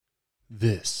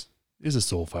This is a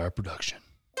Soulfire production.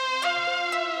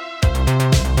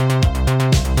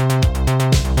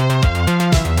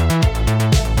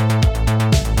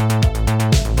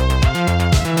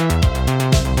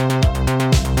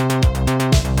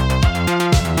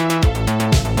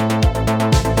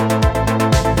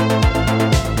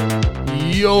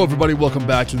 Yo, everybody, welcome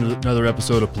back to another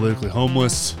episode of Politically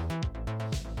Homeless.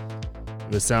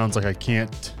 If it sounds like I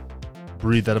can't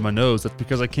breathe out of my nose, that's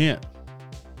because I can't.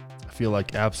 I feel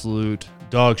like absolute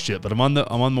dog shit, but I'm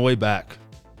on my way back.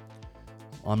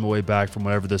 On my way back from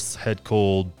whatever this head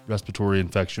cold, respiratory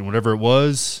infection, whatever it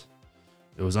was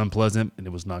unpleasant and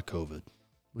it was not COVID,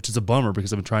 which is a bummer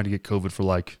because I've been trying to get COVID for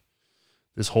like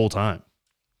this whole time.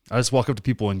 I just walk up to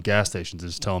people in gas stations and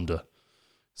just tell them to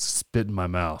spit in my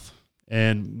mouth.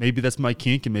 And maybe that's my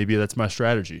kink and maybe that's my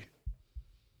strategy.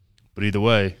 But either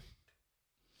way,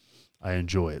 I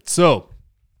enjoy it. So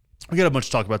we got a bunch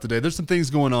to talk about today. There's some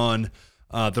things going on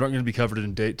that aren't going to be covered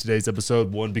in today's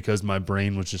episode. One, because my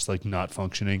brain was just like not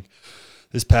functioning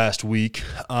this past week.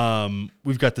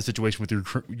 We've got the situation with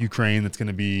Ukraine that's going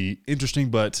to be interesting,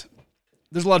 but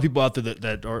there's a lot of people out there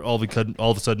that are all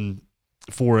of a sudden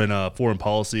foreign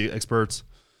policy experts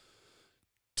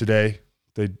today.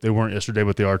 They weren't yesterday,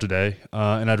 but they are today.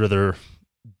 And I'd rather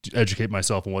educate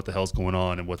myself on what the hell's going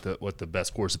on and what the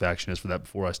best course of action is for that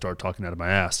before I start talking out of my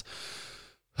ass.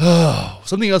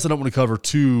 Something else I don't want to cover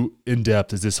too in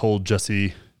depth is this whole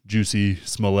Jussie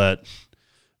Smollett,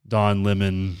 Don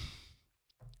Lemon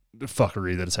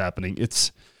fuckery that is happening.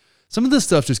 It's some of this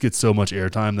stuff just gets so much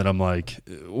airtime that I'm like,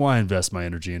 why invest my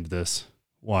energy into this?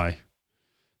 Why?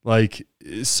 Like,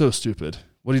 it's so stupid.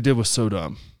 What he did was so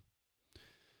dumb.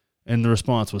 And the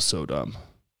response was so dumb.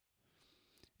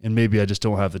 And maybe I just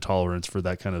don't have the tolerance for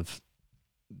that kind of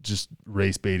just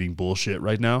race baiting bullshit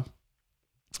right now.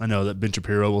 I know that Ben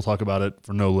Shapiro will talk about it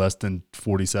for no less than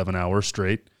 47 hours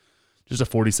straight. Just a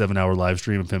 47-hour live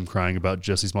stream of him crying about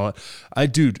Jussie Smollett.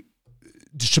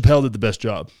 Chappelle did the best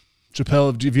job.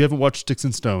 Chappelle, if you haven't watched Sticks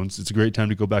and Stones, it's a great time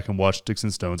to go back and watch Sticks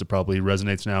and Stones. It probably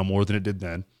resonates now more than it did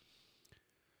then.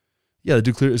 Yeah, the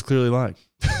dude is clearly lying.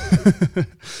 And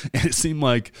it seemed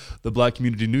like the black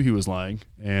community knew he was lying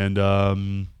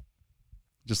and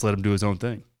just let him do his own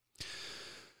thing.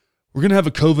 We're going to have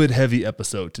a COVID-heavy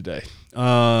episode today.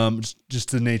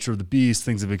 Just the nature of the beast,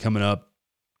 things have been coming up.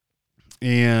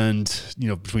 And,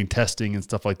 between testing and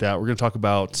stuff like that, we're going to talk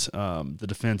about the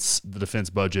defense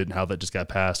budget and how that just got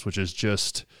passed, which is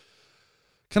just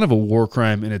kind of a war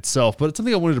crime in itself. But it's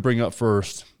something I wanted to bring up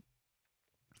first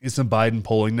is some Biden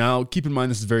polling. Now, keep in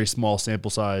mind, this is a very small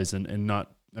sample size and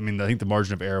not, I think the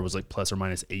margin of error was like plus or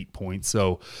minus 8 points.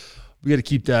 So we got to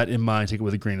keep that in mind, take it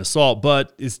with a grain of salt,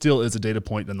 but it still is a data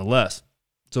point nonetheless.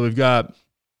 So we've got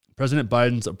President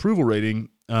Biden's approval rating,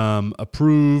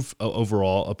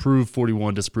 overall, approve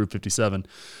 41, disapprove 57.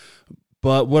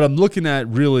 But what I'm looking at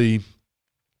really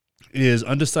is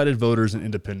undecided voters and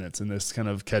independents in this kind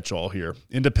of catch-all here.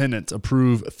 Independents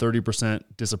approve 30%,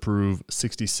 disapprove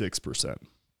 66%.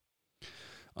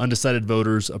 Undecided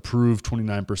voters approve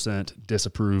 29%,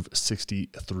 disapprove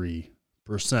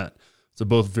 63%. So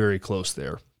both very close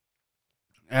there.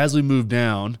 As we move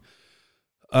down,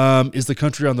 is the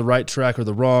country on the right track or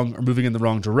moving in the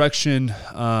wrong direction?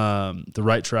 The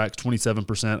right track,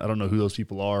 27%. I don't know who those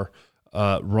people are.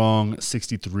 Wrong,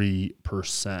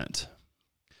 63%.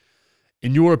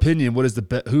 In your opinion, what is the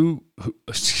best?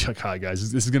 Hi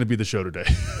guys, this is going to be the show today.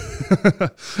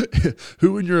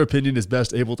 Who, in your opinion, is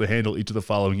best able to handle each of the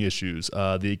following issues?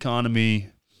 The economy,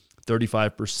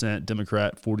 35%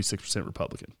 Democrat, 46%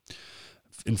 Republican.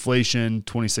 Inflation,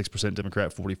 26%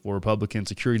 Democrat, 44% Republican.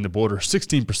 Securing the border,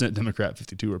 16% Democrat,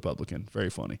 52% Republican. Very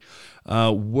funny.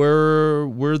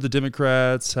 Where the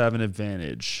Democrats have an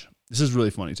advantage. This is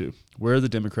really funny too. Where the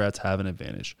Democrats have an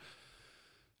advantage.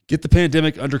 Get the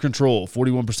pandemic under control,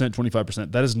 41%, 25%.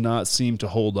 That does not seem to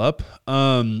hold up.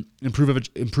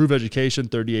 Improve education,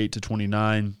 38 to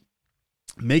 29.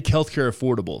 Make healthcare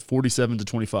affordable, 47 to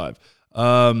 25.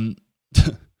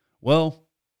 Well,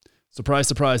 surprise,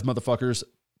 surprise, motherfuckers.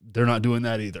 They're not doing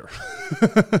that either.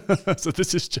 So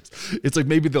this is just, it's like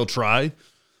maybe they'll try.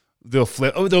 They'll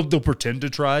pretend to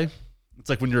try. It's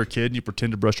like when you're a kid and you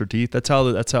pretend to brush your teeth. That's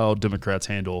how Democrats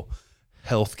handle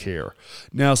healthcare.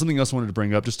 Now, something else I wanted to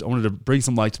bring up, I wanted to bring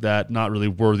some light to that, not really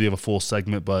worthy of a full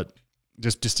segment, but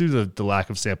just due to the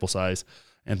lack of sample size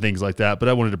and things like that. But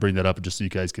I wanted to bring that up just so you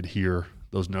guys could hear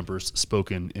those numbers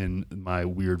spoken in my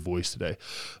weird voice today.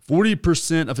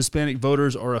 40% of Hispanic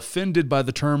voters are offended by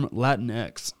the term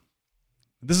Latinx.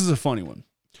 This is a funny one.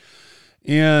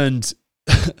 And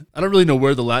I don't really know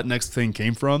where the Latinx thing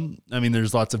came from.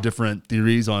 There's lots of different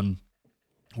theories on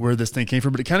where this thing came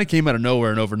from, but it kind of came out of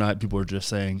nowhere, and overnight people were just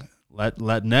saying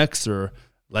Latinx or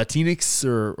Latinx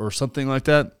or something like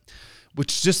that,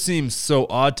 which just seems so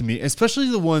odd to me, especially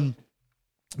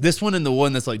this one and the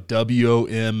one that's like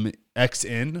WOMXN,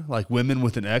 like women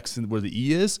with an X and where the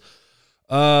E is.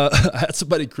 I had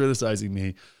somebody criticizing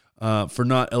me for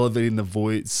not elevating the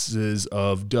voices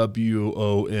of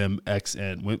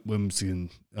WOMXN, women,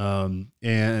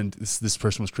 and this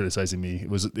person was criticizing me. It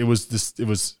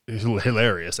was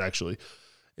hilarious, actually.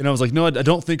 And I was like, no, I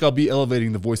don't think I'll be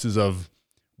elevating the voices of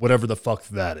whatever the fuck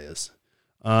that is.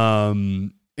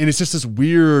 And it's just this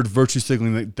weird virtue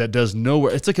signaling that does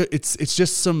nowhere. It's like it's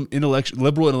just some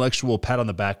liberal intellectual pat on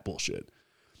the back bullshit.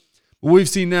 What we've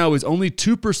seen now is only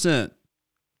 2%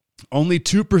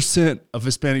 of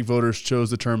Hispanic voters chose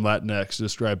the term Latinx to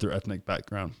describe their ethnic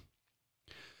background.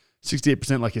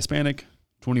 68% like Hispanic,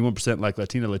 21% like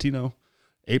Latino,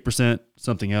 8%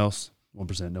 something else,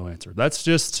 1% no answer. That's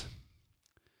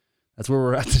where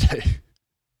we're at today.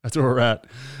 That's where we're at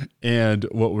and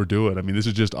what we're doing. I mean, this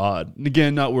is just odd. And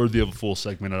again, not worthy of a full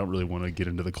segment. I don't really want to get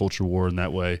into the culture war in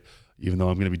that way, even though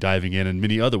I'm going to be diving in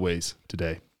many other ways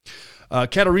today.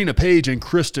 Katarina, Paige, and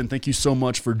Kristen, thank you so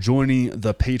much for joining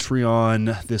the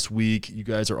Patreon this week. You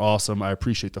guys are awesome. I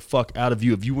appreciate the fuck out of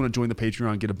you. If you want to join the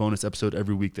Patreon, get a bonus episode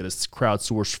every week that is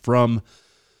crowdsourced from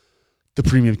the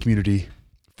premium community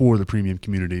for the premium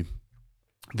community,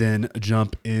 then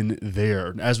jump in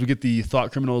there. As we get the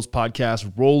Thought Criminals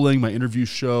podcast rolling, my interview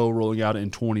show rolling out in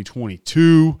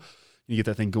 2022, you get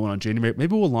that thing going on January.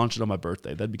 Maybe we'll launch it on my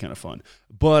birthday. That'd be kind of fun.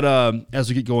 But as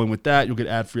we get going with that, you'll get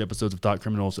ad-free episodes of Thought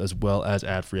Criminals as well as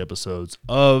ad-free episodes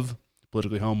of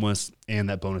Politically Homeless and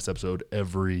that bonus episode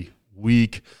every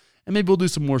week. And maybe we'll do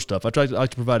some more stuff. I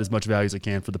like to provide as much value as I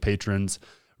can for the patrons.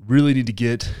 Really need to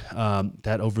get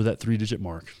that over that 3-digit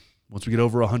mark. Once we get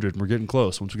over 100, and we're getting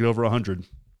close. Once we get over 100,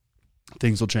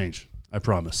 things will change. I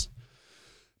promise.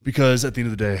 Because at the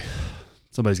end of the day,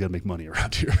 somebody's got to make money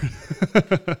around here.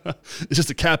 It's just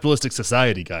a capitalistic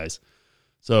society, guys.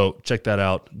 So check that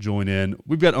out. Join in.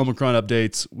 We've got Omicron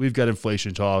updates. We've got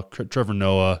inflation talk, Trevor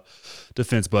Noah,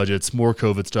 defense budgets, more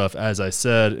COVID stuff, as I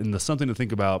said. And the something to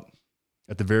think about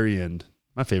at the very end,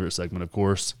 my favorite segment, of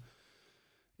course,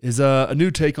 is a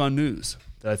new take on news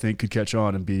that I think could catch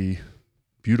on and be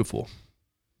beautiful.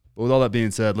 But with all that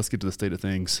being said, let's get to the state of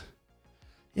things.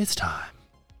 It's time.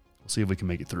 We'll see if we can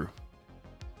make it through.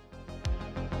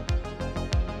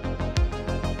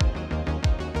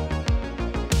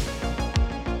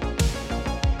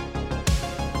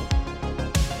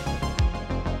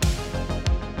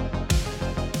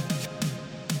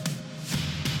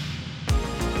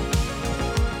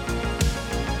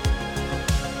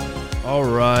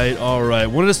 All right.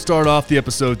 Wanted to start off the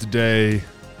episode today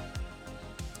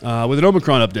with an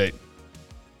Omicron update.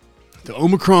 The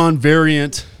Omicron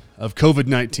variant of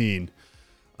COVID-19.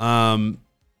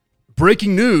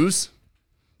 Breaking news,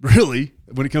 really,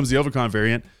 when it comes to the Omicron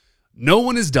variant. No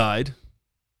one has died,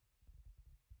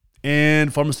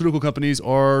 and pharmaceutical companies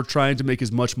are trying to make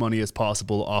as much money as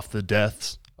possible off the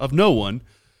deaths of no one,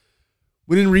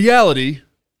 when in reality,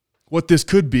 what this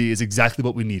could be is exactly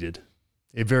what we needed.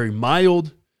 A very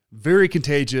mild, very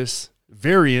contagious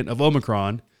variant of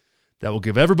Omicron that will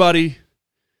give everybody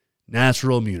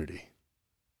natural immunity.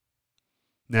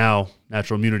 Now,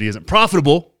 natural immunity isn't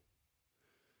profitable,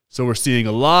 so we're seeing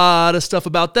a lot of stuff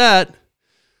about that.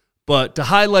 But to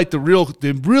highlight the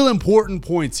real important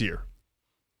points here,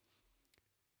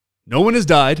 no one has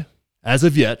died as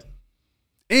of yet,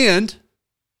 and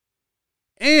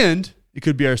it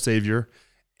could be our savior,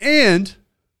 and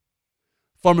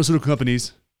pharmaceutical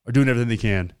companies are doing everything they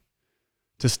can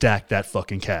to stack that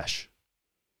fucking cash.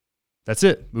 That's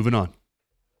it. Moving on.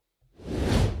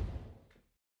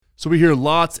 So we hear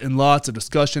lots and lots of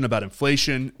discussion about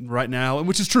inflation right now, and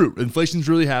which is true. Inflation is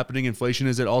really happening. Inflation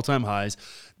is at all-time highs.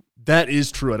 That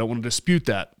is true. I don't want to dispute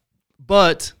that.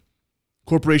 But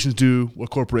corporations do what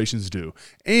corporations do.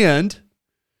 And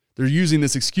they're using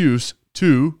this excuse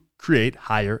to create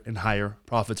higher and higher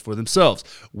profits for themselves.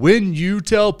 When you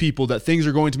tell people that things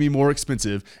are going to be more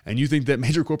expensive and you think that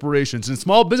major corporations, and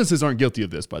small businesses aren't guilty of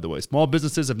this, by the way. Small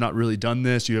businesses have not really done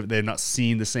this. They have not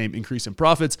seen the same increase in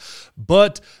profits,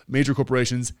 but major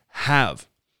corporations have.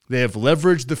 They have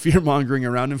leveraged the fear-mongering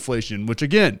around inflation, which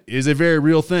again is a very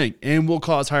real thing and will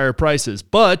cause higher prices.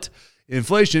 But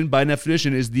inflation, by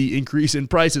definition, is the increase in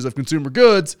prices of consumer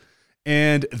goods,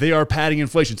 and they are padding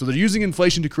inflation. So they're using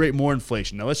inflation to create more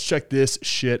inflation. Now let's check this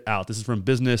shit out. This is from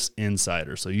Business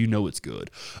Insider, so you know it's good.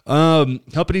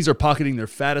 Companies are pocketing their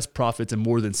fattest profits in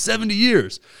more than 70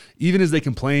 years, even as they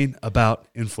complain about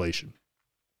inflation.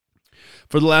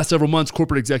 For the last several months,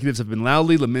 corporate executives have been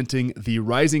loudly lamenting the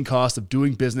rising cost of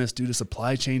doing business due to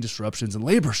supply chain disruptions and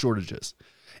labor shortages.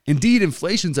 Indeed,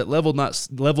 inflation's at levels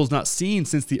not seen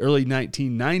since the early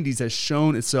 1990s has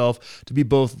shown itself to be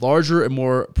both larger and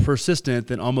more persistent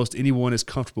than almost anyone is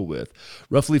comfortable with.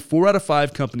 Roughly 4 out of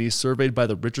 5 companies surveyed by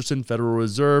the Richardson Federal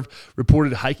Reserve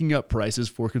reported hiking up prices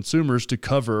for consumers to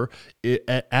cover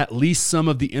at least some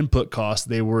of the input costs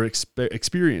they were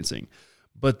experiencing.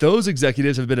 But those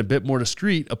executives have been a bit more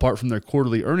discreet, apart from their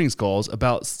quarterly earnings calls,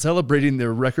 about celebrating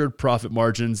their record profit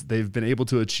margins they've been able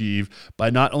to achieve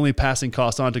by not only passing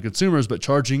costs on to consumers, but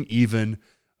charging even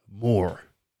more.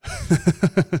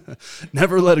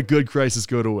 Never let a good crisis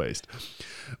go to waste.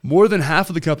 More than half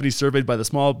of the companies surveyed by the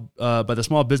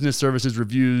small business services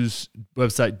reviews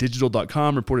website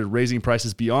digital.com reported raising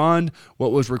prices beyond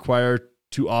what was required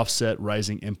to offset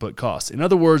rising input costs. In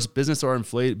other words, businesses are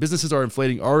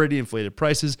inflating already inflated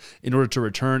prices in order to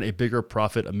return a bigger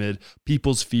profit amid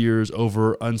people's fears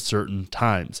over uncertain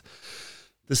times.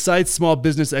 The site's small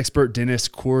business expert Dennis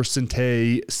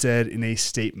Corsente said in a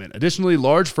statement. Additionally,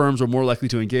 large firms are more likely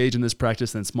to engage in this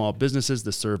practice than small businesses,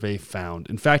 the survey found.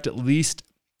 In fact, the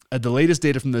latest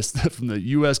data from the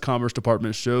U.S. Commerce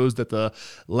Department shows that the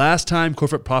last time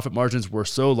corporate profit margins were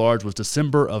so large was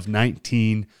December of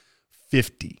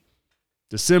 1950.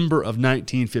 December of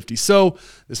 1950. So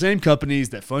the same companies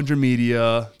that fund your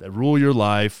media, that rule your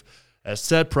life, that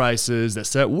set prices, that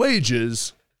set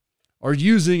wages, are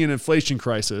using an inflation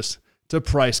crisis to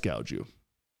price gouge you.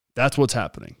 That's what's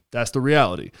happening. That's the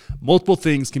reality. Multiple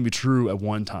things can be true at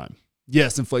one time.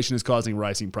 Yes, inflation is causing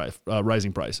rising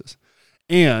prices.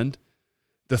 And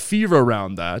the fear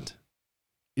around that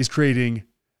is creating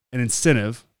an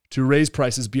incentive to raise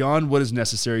prices beyond what is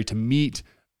necessary to meet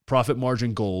profit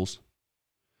margin goals.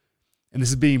 And this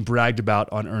is being bragged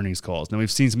about on earnings calls. Now,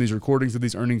 we've seen some of these recordings of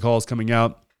these earnings calls coming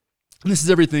out. And this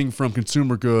is everything from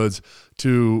consumer goods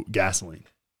to gasoline.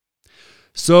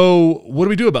 So what do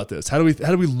we do about this? How do we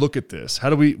look at this?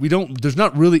 There's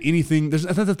not really anything, that's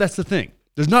the thing.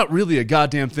 There's not really a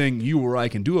goddamn thing you or I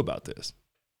can do about this.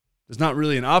 There's not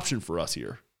really an option for us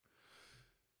here.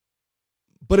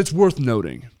 But it's worth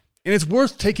noting. And it's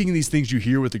worth taking these things you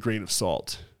hear with a grain of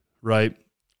salt, right?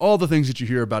 All the things that you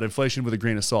hear about inflation with a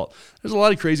grain of salt. There's a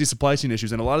lot of crazy supply chain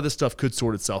issues, and a lot of this stuff could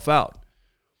sort itself out.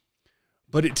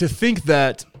 But to think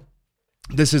that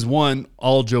this is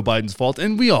all Joe Biden's fault,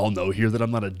 and we all know here that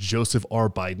I'm not a Joseph R.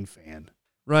 Biden fan,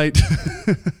 right?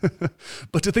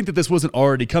 But to think that this wasn't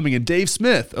already coming, and Dave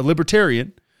Smith, a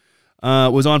libertarian,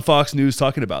 was on Fox News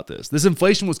talking about this. This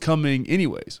inflation was coming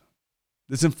anyways.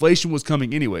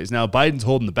 Now, Biden's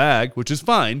holding the bag, which is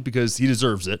fine because he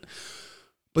deserves it.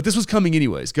 But this was coming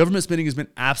anyways. Government spending has been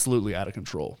absolutely out of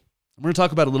control. I'm going to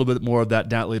talk about a little bit more of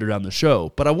that later down the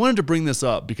show. But I wanted to bring this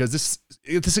up because this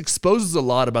exposes a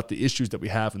lot about the issues that we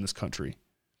have in this country,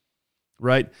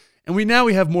 right? And we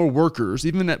have more workers,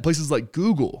 even at places like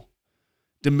Google,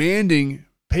 demanding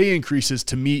pay increases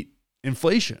to meet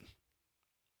inflation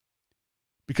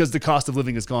because the cost of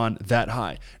living has gone that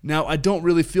high. Now, I don't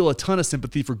really feel a ton of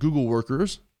sympathy for Google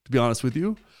workers, to be honest with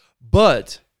you,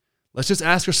 but let's just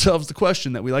ask ourselves the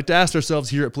question that we like to ask ourselves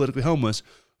here at Politically Homeless.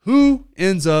 Who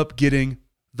ends up getting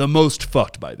the most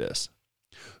fucked by this?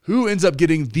 Who ends up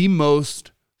getting the most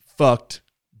fucked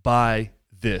by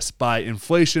this, by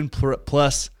inflation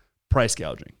plus price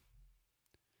gouging?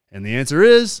 And the answer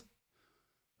is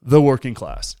the working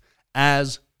class,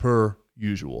 as per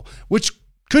usual, which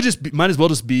might as well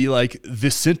just be like the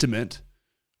sentiment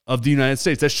of the United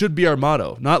States. That should be our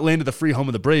motto, not land of the free, home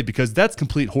of the brave, because that's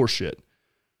complete horseshit.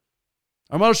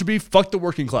 Our motto should be fuck the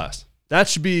working class. That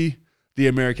should be the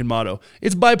American motto.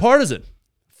 It's bipartisan.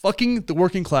 Fucking the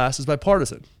working class is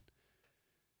bipartisan.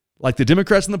 Like the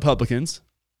Democrats and the Republicans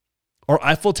are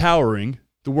Eiffel Towering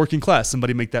the working class.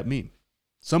 Somebody make that meme.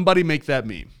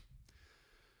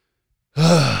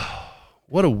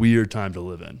 What a weird time to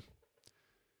live in.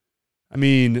 I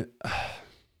mean,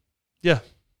 yeah,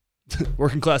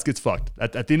 working class gets fucked.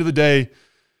 At the end of the day,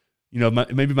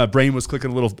 maybe my brain was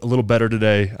clicking a little better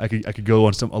today. I could go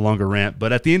on a longer rant,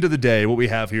 but at the end of the day, what we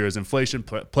have here is inflation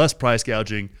plus price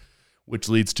gouging, which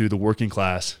leads to the working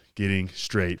class getting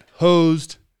straight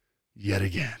hosed yet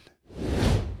again.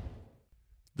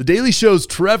 The Daily Show's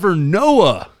Trevor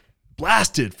Noah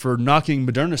blasted for knocking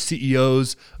Moderna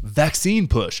CEO's vaccine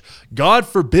push. God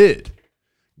forbid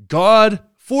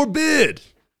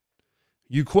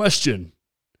you question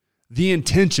the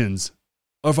intentions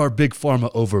of our big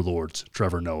pharma overlords,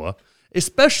 Trevor Noah,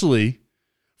 especially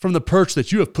from the perch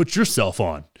that you have put yourself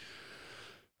on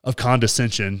of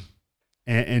condescension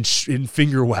and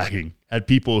finger wagging at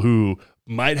people who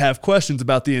might have questions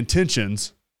about the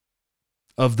intentions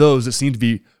of those that seem to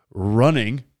be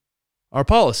running our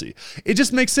policy. It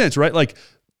just makes sense, right? Like,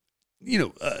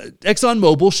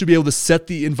 ExxonMobil should be able to set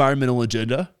the environmental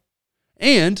agenda,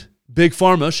 and Big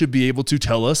Pharma should be able to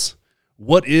tell us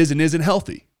what is and isn't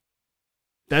healthy.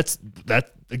 That's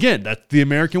the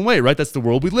American way, right? That's the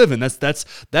world we live in. That's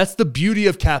the beauty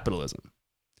of capitalism,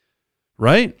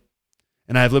 right?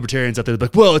 And I have libertarians out there that are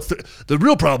like, well, it's the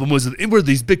real problem was where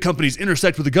these big companies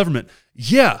intersect with the government.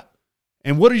 Yeah.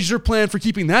 And what is your plan for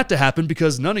keeping that to happen?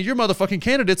 Because none of your motherfucking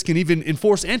candidates can even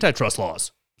enforce antitrust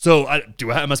laws. So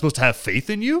am I supposed to have faith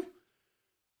in you?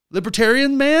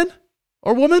 Libertarian man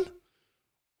or woman?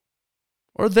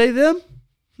 Or they, them?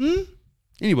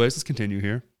 Anyways, let's continue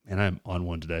here. And I'm on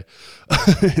one today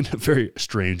in a very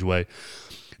strange way.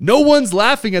 No one's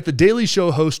laughing at the Daily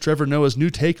Show host Trevor Noah's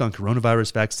new take on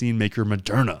coronavirus vaccine maker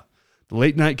Moderna. The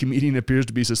late-night comedian appears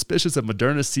to be suspicious of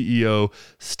Moderna's CEO,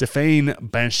 Stéphane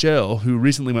Bancel, who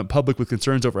recently went public with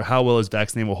concerns over how well his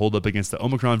vaccine will hold up against the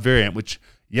Omicron variant, which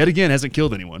yet again hasn't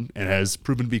killed anyone and has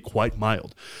proven to be quite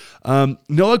mild.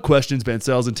 Noah questions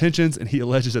Bancel's intentions, and he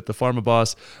alleges that the pharma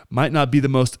boss might not be the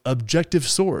most objective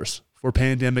source for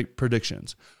pandemic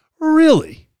predictions.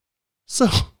 Really? So,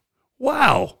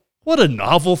 wow, what a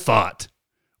novel thought.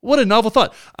 What a novel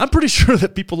thought. I'm pretty sure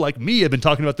that people like me have been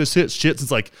talking about this shit since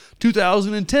like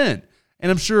 2010.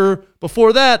 And I'm sure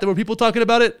before that, there were people talking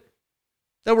about it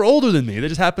that were older than me. They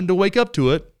just happened to wake up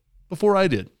to it before I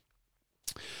did.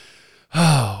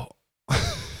 Oh.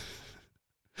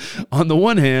 On the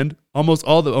one hand, almost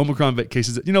all the Omicron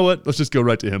cases, you know what? Let's just go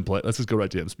right to him. Let's just go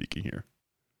right to him speaking here.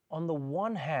 On the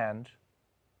one hand,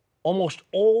 almost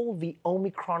all the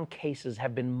Omicron cases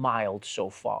have been mild so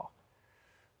far.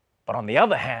 But on the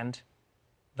other hand,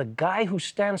 the guy who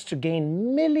stands to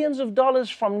gain millions of dollars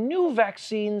from new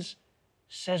vaccines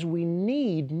says we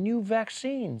need new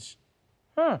vaccines.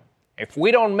 If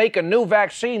we don't make a new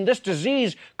vaccine, this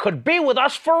disease could be with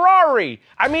us forever.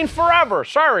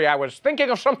 Sorry, I was thinking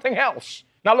of something else.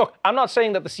 Now look, I'm not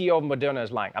saying that the CEO of Moderna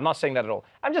is lying. I'm not saying that at all.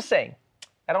 I'm just saying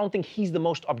I don't think he's the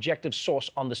most objective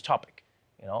source on this topic.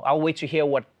 I'll wait to hear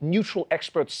what neutral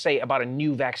experts say about a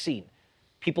new vaccine.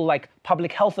 People like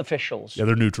public health officials. Yeah,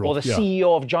 they're neutral. Or the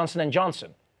CEO of Johnson &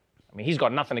 Johnson. I mean, he's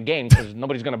got nothing to gain because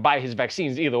nobody's going to buy his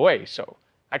vaccines either way. So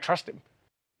I trust him.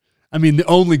 I mean, the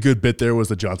only good bit there was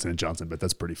the Johnson & Johnson bit.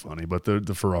 That's pretty funny. But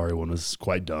the Ferrari one was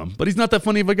quite dumb. But he's not that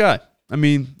funny of a guy. I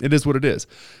mean, it is what it is.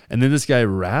 And then this guy,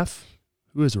 Raf.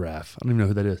 Who is Raf? I don't even know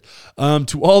who that is.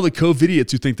 To all the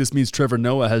COVIDiots who think this means Trevor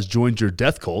Noah has joined your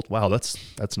death cult. Wow, that's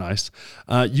nice.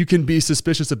 You can be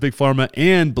suspicious of Big Pharma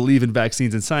and believe in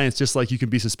vaccines and science, just like you can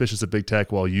be suspicious of Big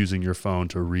Tech while using your phone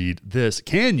to read this.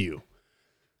 Can you?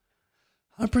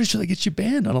 I'm pretty sure that gets you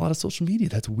banned on a lot of social media.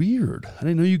 That's weird. I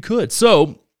didn't know you could.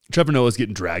 So Trevor Noah's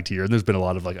getting dragged here, and there's been a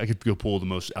lot of I could go pull the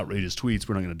most outrageous tweets.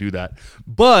 We're not going to do that.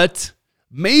 But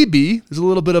maybe there's a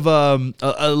little bit of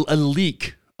a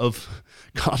leak of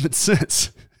common sense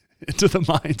into the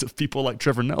minds of people like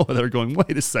Trevor Noah that are going,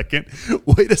 wait a second.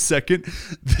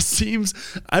 This seems,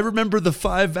 I remember the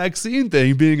 5 vaccine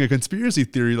thing being a conspiracy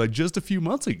theory like just a few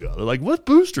months ago. They're like, what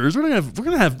boosters? We're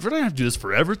gonna have to do this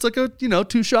forever. It's like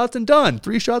 2 shots and done,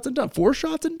 3 shots and done, 4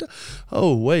 shots and done.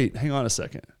 Oh, wait, hang on a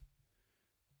second.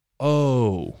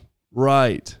 Oh,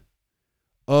 right.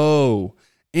 Oh,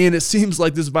 and it seems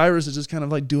like this virus is just kind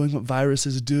of like doing what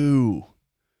viruses do.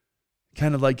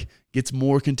 Kind of like gets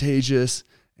more contagious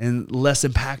and less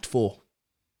impactful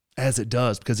as it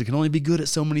does because it can only be good at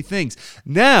so many things.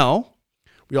 Now,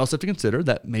 we also have to consider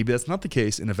that maybe that's not the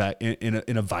case in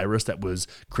a virus that was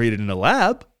created in a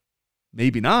lab.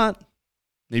 Maybe not.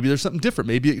 Maybe there's something different.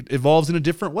 Maybe it evolves in a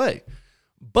different way.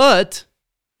 But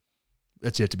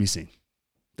that's yet to be seen.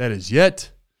 That is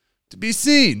yet to be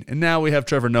seen. And now we have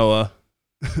Trevor Noah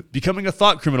becoming a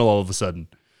thought criminal all of a sudden.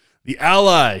 The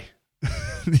ally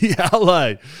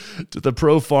to the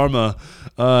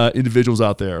pro-pharma individuals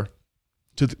out there,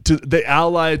 to the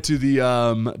ally to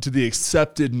the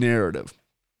accepted narrative,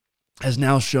 has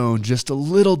now shown just a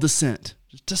little dissent,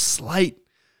 just a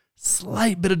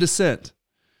slight bit of dissent,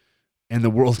 and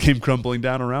the world came crumbling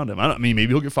down around him. I mean,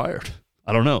 maybe he'll get fired.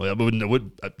 I don't know.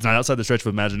 It's not outside the stretch of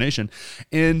imagination.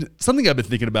 And something I've been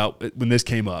thinking about when this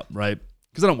came up, right?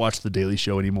 Because I don't watch The Daily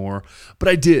Show anymore, but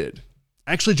I did.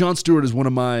 Actually, Jon Stewart is one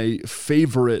of my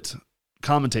favorite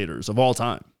commentators of all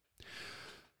time.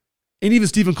 And even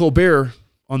Stephen Colbert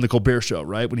on The Colbert Show,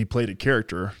 right? When he played a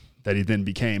character that he then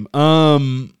became.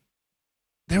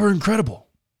 They were incredible.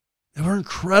 And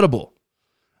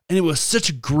it was such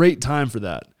a great time for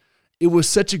that. It was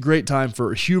such a great time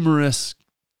for humorous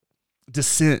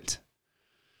dissent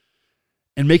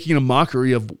and making a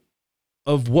mockery of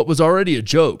what was already a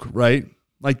joke, right?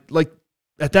 Like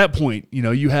at that point,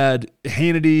 you had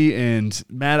Hannity and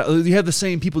Matt. You had the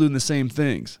same people doing the same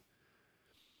things,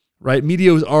 right?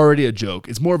 Media was already a joke.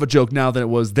 It's more of a joke now than it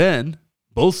was then.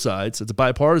 Both sides. It's a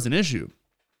bipartisan issue.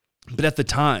 But at the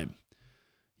time,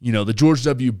 the George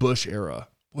W. Bush era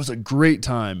was a great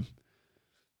time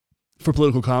for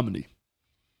political comedy.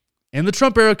 And the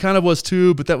Trump era kind of was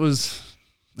too, but it was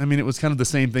kind of the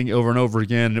same thing over and over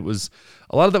again. And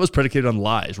a lot of that was predicated on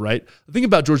lies, right? The thing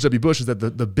about George W. Bush is that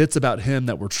the bits about him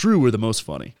that were true were the most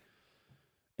funny.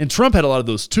 And Trump had a lot of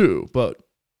those too, but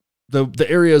the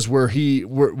areas where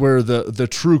the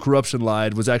true corruption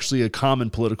lied was actually a common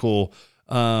political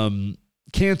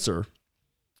cancer.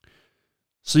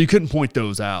 So you couldn't point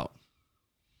those out,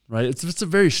 right? It's a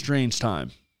very strange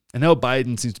time. And now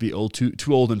Biden seems to be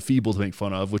too old and feeble to make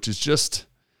fun of, which is just,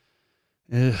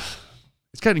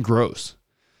 it's kind of gross.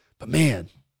 But man,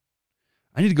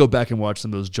 I need to go back and watch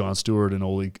some of those Jon Stewart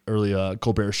and early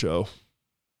Colbert Show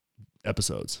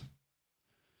episodes.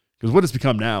 Because what it's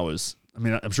become now is,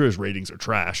 I'm sure his ratings are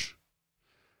trash.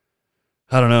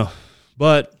 I don't know.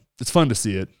 But it's fun to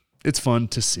see it. It's fun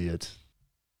to see it.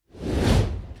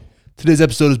 Today's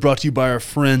episode is brought to you by our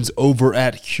friends over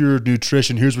at Cured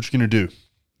Nutrition. Here's what you're going to do.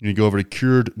 You're going to go over to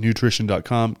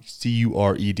curednutrition.com,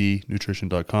 CURED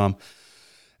nutrition.com,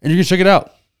 and you're going to check it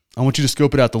out. I want you to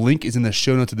scope it out. The link is in the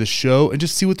show notes of this show, and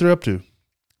just see what they're up to.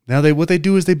 Now, what they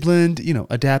do is they blend,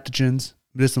 adaptogens,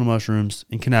 medicinal mushrooms,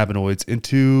 and cannabinoids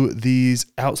into these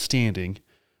outstanding,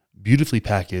 beautifully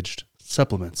packaged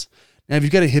supplements. Now, if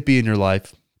you've got a hippie in your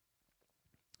life,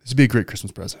 this would be a great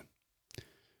Christmas present.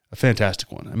 A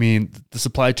fantastic one. The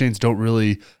supply chains don't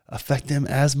really affect them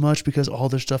as much because all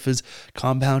their stuff is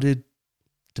compounded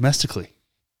domestically.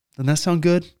 Doesn't that sound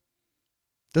good?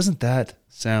 Doesn't that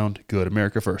sound good?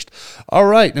 America first. All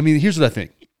right. Here's what I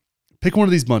think. Pick one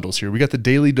of these bundles here. We got the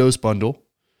Daily Dose Bundle,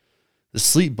 the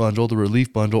Sleep Bundle, the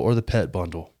Relief Bundle, or the Pet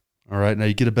Bundle. All right. Now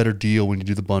you get a better deal when you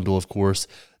do the bundle, of course.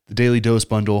 The Daily Dose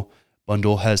Bundle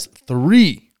has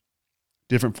 3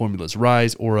 different formulas: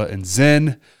 Rise, Aura, and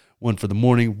Zen. One for the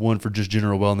morning, one for just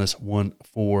general wellness, one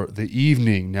for the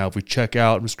evening. Now, if we check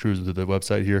out, I'm just cruising to the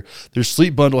website here. Their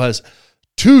Sleep Bundle has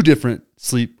 2 different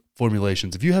sleep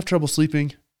formulations. If you have trouble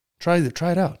sleeping, try it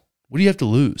out. What do you have to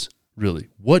lose, really?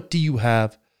 What do you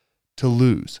have to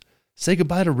lose? Say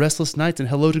goodbye to restless nights and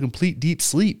hello to complete deep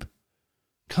sleep.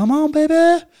 Come on,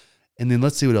 baby. And then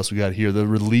let's see what else we got here. The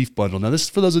Relief Bundle. Now, this is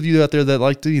for those of you out there that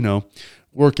like to,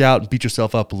 work out and beat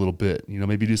yourself up a little bit.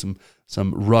 Maybe do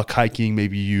some ruck hiking.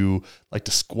 Maybe you like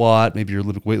to squat. Maybe you're a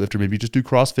Olympic weightlifter. Maybe you just do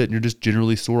CrossFit and you're just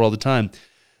generally sore all the time.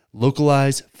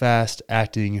 Localized,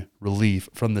 fast-acting relief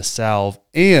from the salve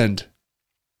and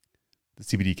the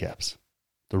CBD caps.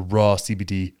 The raw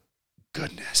CBD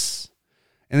goodness.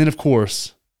 And then, of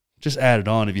course, just add it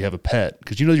on if you have a pet,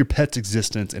 because your pet's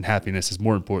existence and happiness is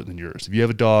more important than yours. If you have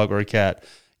a dog or a cat,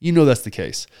 that's the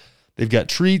case. They've got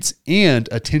treats and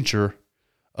a tincture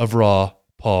of raw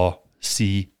paw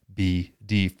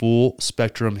CBD, full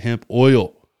spectrum hemp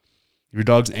oil. If your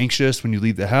dog's anxious when you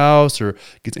leave the house or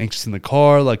gets anxious in the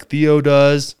car like Theo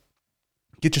does,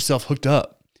 get yourself hooked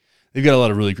up. They've got a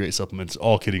lot of really great supplements,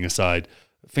 all kidding aside.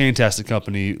 Fantastic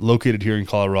company located here in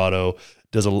Colorado,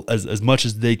 does as much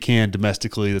as they can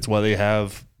domestically. That's why they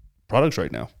have products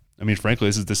right now. Frankly,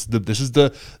 this is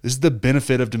the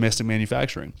benefit of domestic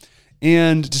manufacturing.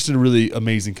 And just a really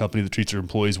amazing company that treats their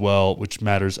employees well, which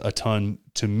matters a ton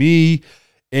to me,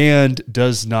 and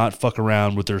does not fuck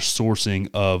around with their sourcing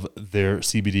of their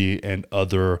CBD and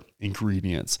other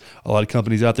ingredients. A lot of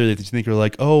companies out there that you think are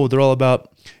like, oh, they're all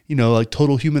about, like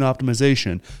total human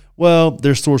optimization. Well,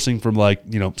 they're sourcing from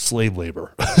slave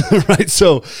labor, right?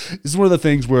 So this is one of the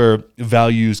things where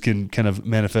values can kind of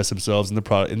manifest themselves in the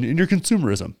product, in your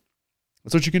consumerism.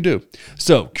 That's what you can do.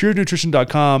 So,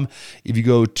 curednutrition.com, if you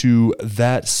go to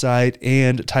that site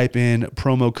and type in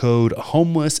promo code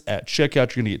HOMELESS at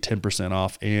checkout, you're going to get 10%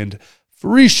 off and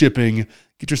free shipping.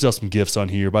 Get yourself some gifts on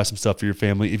here. Buy some stuff for your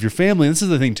family. If your family, and this is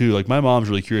the thing too, my mom's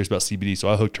really curious about CBD, so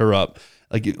I hooked her up.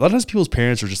 A lot of times people's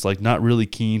parents are just not really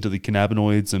keen to the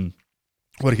cannabinoids and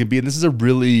what it can be. And this is a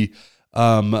really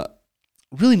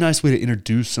nice way to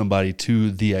introduce somebody to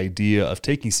the idea of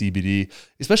taking CBD,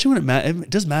 especially when it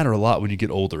does matter a lot when you get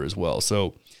older as well.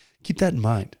 So keep that in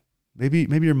mind. Maybe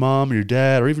your mom or your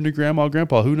dad or even your grandma or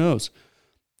grandpa, who knows,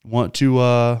 want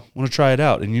to try it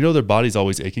out. And their body's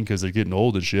always aching because they're getting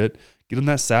old and shit. Get them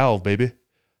that salve, baby.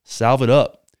 Salve it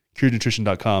up.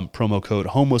 curednutrition.com, promo code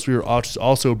HOMELESS. We are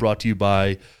also brought to you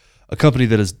by a company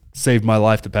that has saved my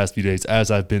life the past few days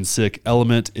as I've been sick.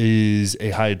 Element is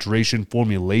a hydration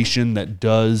formulation that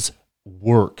does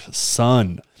work.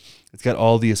 Sun. It's got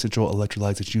all the essential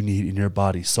electrolytes that you need in your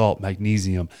body. Salt,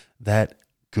 magnesium, that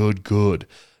good.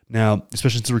 Now,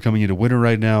 especially since we're coming into winter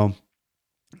right now,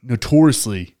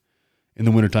 notoriously in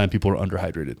the wintertime, people are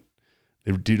underhydrated.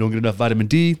 They don't get enough vitamin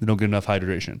D. They don't get enough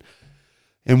hydration.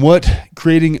 And what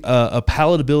creating a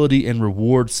palatability and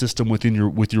reward system with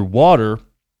your water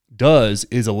does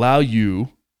is allow you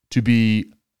to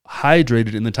be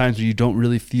hydrated in the times when you don't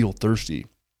really feel thirsty.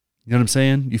 You know what I'm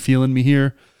saying? You feeling me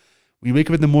here? When you wake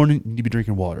up in the morning, you need to be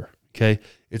drinking water. Okay,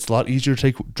 it's a lot easier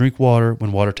to drink water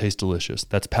when water tastes delicious.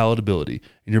 That's palatability.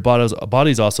 And your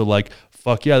body's also like,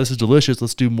 fuck yeah, this is delicious.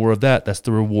 Let's do more of that. That's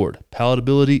the reward.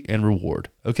 Palatability and reward.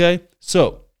 Okay,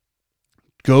 so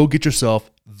go get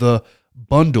yourself the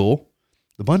bundle.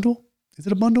 The bundle? Is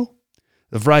it a bundle?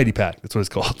 The variety pack. That's what it's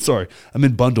called. Sorry, I'm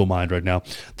in bundle mind right now.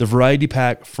 The variety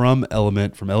pack from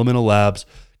Elemental Labs,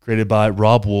 created by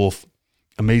Rob Wolf.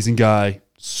 Amazing guy.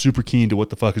 Super keen to what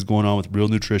the fuck is going on with real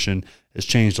nutrition. Has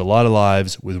changed a lot of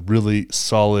lives with really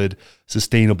solid,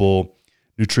 sustainable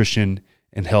nutrition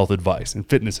and health advice and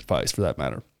fitness advice for that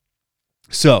matter.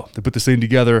 So they put this thing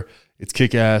together. It's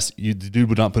kick-ass. The dude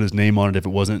would not put his name on it if it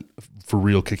wasn't for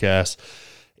real kick-ass.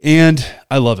 And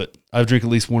I love it. I drink at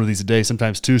least one of these a day,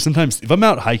 sometimes two. Sometimes if I'm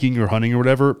out hiking or hunting or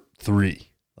whatever, 3.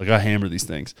 Like I hammer these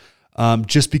things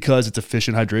just because it's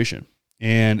efficient hydration.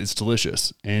 And it's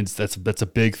delicious, and that's a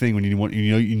big thing when you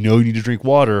need to drink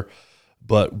water,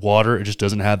 but water, it just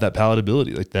doesn't have that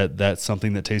palatability like that. That's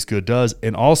something that tastes good does,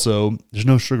 and also there's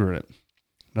no sugar in it,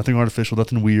 nothing artificial,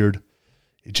 nothing weird.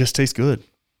 It just tastes good.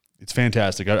 It's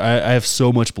fantastic. I have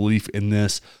so much belief in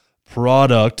this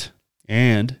product,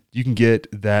 and you can get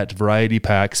that variety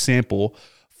pack sample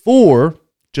for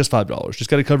just $5. Just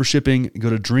got to cover shipping.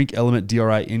 Go to drinkelement,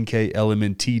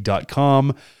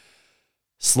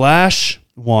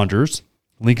 drinkelement.com/Wanders.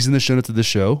 Link is in the show notes of this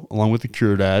show, along with the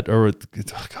Cured ad,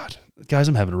 guys,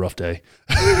 I'm having a rough day.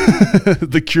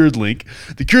 The Cured link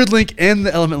and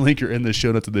the Element link are in the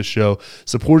show notes of this show.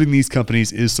 Supporting these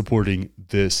companies is supporting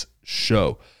this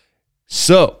show.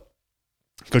 So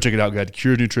go check it out, guys.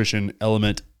 Cured Nutrition,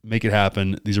 Element, make it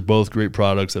happen. These are both great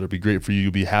products that'll be great for you.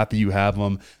 You'll be happy you have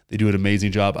them. They do an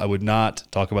amazing job. I would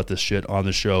not talk about this shit on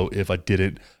the show if I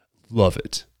didn't love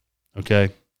it. Okay?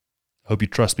 Hope you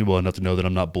trust me well enough to know that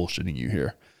I'm not bullshitting you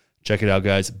here. Check it out,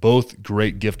 guys. Both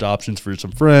great gift options for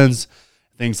some friends,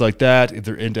 things like that. If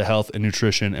they're into health and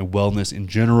nutrition and wellness in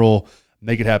general,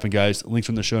 make it happen, guys. Links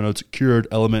from the show notes. Cured,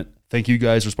 Element. Thank you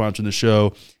guys for sponsoring the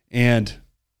show. And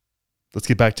let's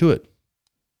get back to it.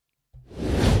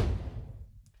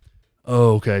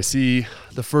 Okay, see,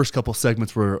 the first couple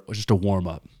segments were just a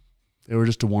warm-up. They were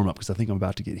just a warm-up because I think I'm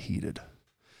about to get heated.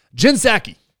 Jen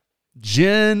Psaki.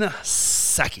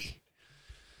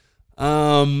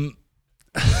 I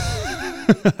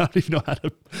don't even know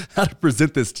how to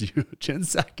present this to you. Jen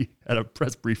Psaki at a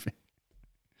press briefing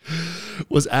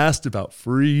was asked about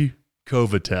free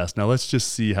COVID tests. Now let's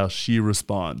just see how she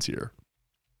responds here.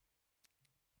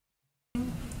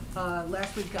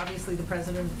 Last week, obviously, the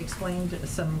president explained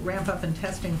some ramp up in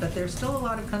testing, but there's still a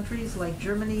lot of countries like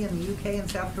Germany and the UK and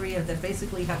South Korea that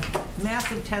basically have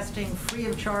massive testing free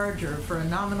of charge or for a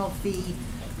nominal fee.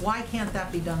 Why can't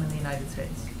that be done in the United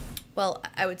States? Well,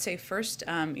 I would say first,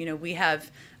 we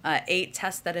have 8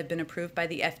 tests that have been approved by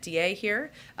the FDA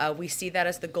here. We see that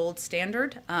as the gold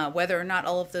standard. Whether or not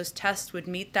all of those tests would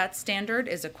meet that standard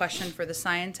is a question for the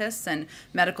scientists and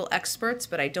medical experts,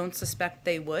 but I don't suspect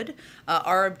they would.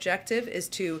 Our objective is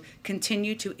to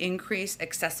continue to increase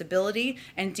accessibility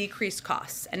and decrease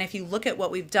costs. And if you look at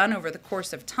what we've done over the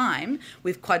course of time,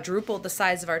 we've quadrupled the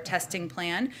size of our testing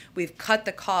plan. We've cut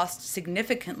the cost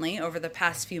significantly over the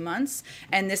past few months,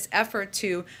 and this effort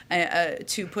to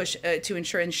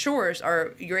ensure insurers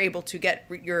you're able to get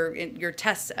your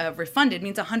tests refunded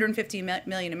means 150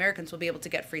 million Americans will be able to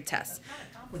get free tests.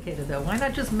 Complicated though. Why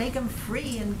not just make them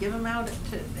free and give them out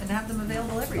and have them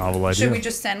available everywhere? Novel idea. Should we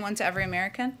just send one to every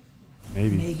American?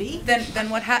 Maybe. Then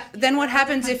what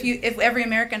happens if every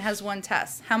American has one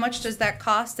test? How much does that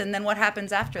cost, and then what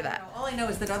happens after that? All I know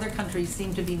is that other countries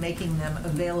seem to be making them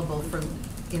available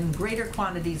in greater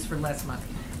quantities for less money.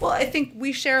 Well, I think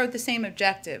we share the same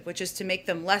objective, which is to make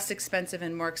them less expensive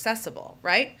and more accessible,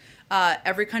 right?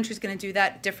 Every country is going to do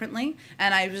that differently.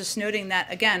 And I was just noting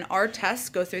that, again, our tests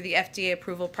go through the FDA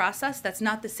approval process. That's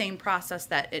not the same process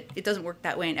that it doesn't work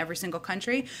that way in every single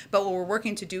country. But what we're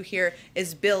working to do here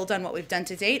is build on what we've done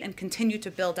to date and continue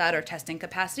to build out our testing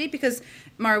capacity because,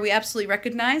 Mara, we absolutely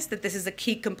recognize that this is a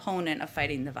key component of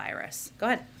fighting the virus. Go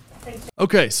ahead.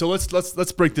 Okay, so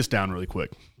let's break this down really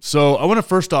quick. So I want to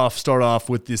first off start off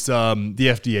with this the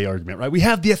FDA argument, right? We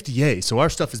have the FDA, so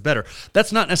our stuff is better.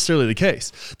 That's not necessarily the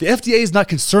case. The FDA is not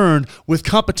concerned with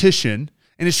competition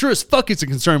And it sure as fuck is a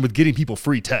concern with getting people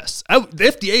free tests.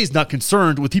 The FDA is not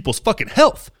concerned with people's fucking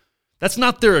health. That's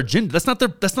not their agenda. That's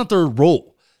not their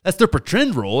role. That's their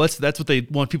pretend role. That's what they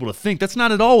want people to think. That's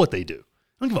not at all what they do.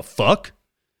 They don't give a fuck.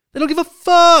 They don't give a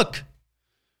fuck.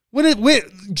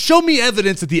 Show me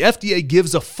evidence that the FDA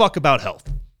gives a fuck about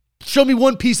health. Show me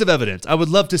one piece of evidence. I would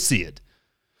love to see it.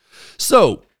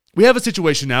 So we have a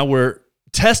situation now where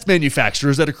test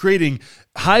manufacturers that are creating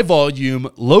high volume,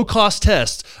 low cost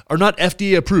tests are not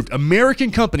FDA approved.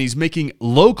 American companies making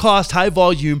low cost, high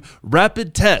volume,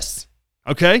 rapid tests.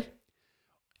 Okay?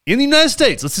 In the United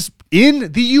States,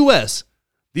 in the US,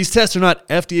 these tests are not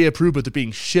FDA approved, but they're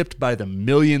being shipped by the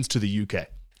millions to the UK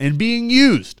and being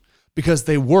used because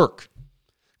they work.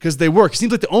 It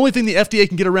seems like the only thing the FDA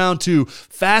can get around to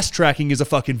fast tracking is a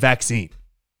fucking vaccine.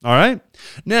 All right?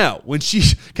 Now, when she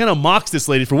kind of mocks this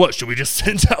lady for what? Should we just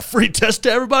send out free tests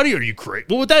to everybody? Or are you crazy?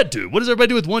 What would that do? What does everybody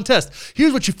do with one test?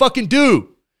 Here's what you fucking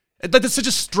do. That's such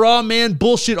a straw man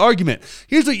bullshit argument.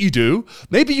 Here's what you do.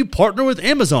 Maybe you partner with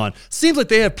Amazon. Seems like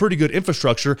they have pretty good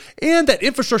infrastructure, and that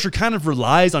infrastructure kind of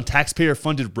relies on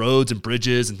taxpayer-funded roads and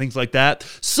bridges and things like that.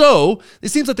 So it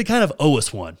seems like they kind of owe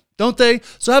us one, don't they?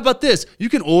 So how about this? You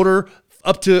can order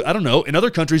up to, I don't know, in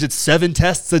other countries, it's 7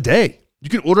 tests a day. You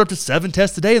can order up to 7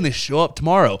 tests a day and they show up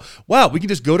tomorrow. Wow, we can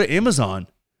just go to Amazon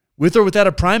with or without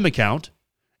a Prime account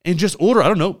and just order, I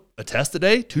don't know, a test a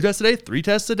day, 2 tests a day, 3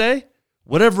 tests a day,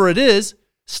 whatever it is,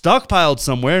 stockpiled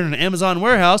somewhere in an Amazon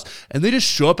warehouse, and they just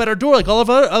show up at our door like all of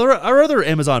our other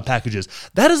Amazon packages.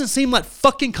 That doesn't seem like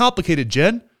fucking complicated,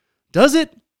 Jen. Does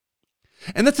it?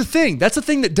 And that's the thing. That's the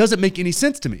thing that doesn't make any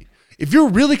sense to me. If you're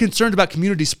really concerned about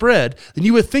community spread, then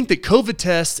you would think that COVID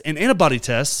tests and antibody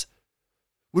tests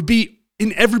would be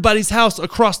in everybody's house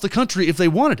across the country if they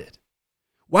wanted it.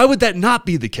 Why would that not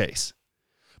be the case?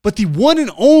 But the one and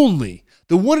only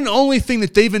thing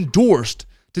that they've endorsed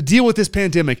to deal with this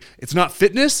pandemic, it's not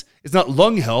fitness, it's not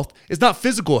lung health, it's not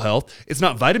physical health, it's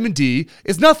not vitamin D,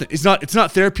 it's nothing. It's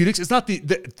not therapeutics, it's not the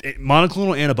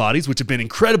monoclonal antibodies, which have been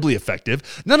incredibly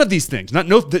effective. None of these things,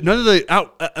 none of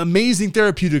the amazing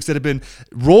therapeutics that have been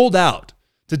rolled out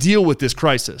to deal with this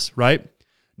crisis, right?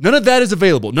 None of that is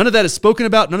available. None of that is spoken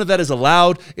about. None of that is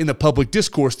allowed in the public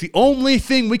discourse. The only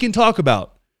thing we can talk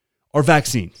about are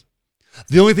vaccines.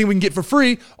 The only thing we can get for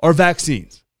free are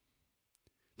vaccines.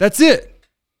 That's it.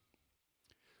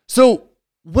 So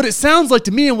what it sounds like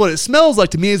to me and what it smells like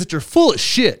to me is that you're full of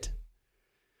shit.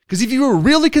 Because if you were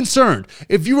really concerned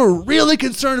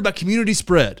about community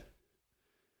spread,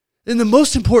 then the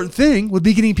most important thing would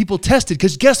be getting people tested.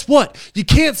 Because guess what? You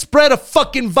can't spread a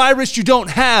fucking virus you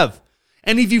don't have.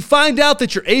 And if you find out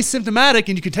that you're asymptomatic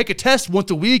and you can take a test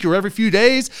once a week or every few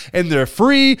days and they're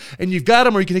free and you've got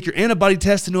them, or you can take your antibody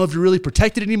test to know if you're really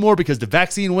protected anymore because the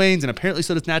vaccine wanes and apparently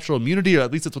so does natural immunity, or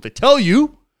at least that's what they tell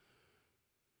you.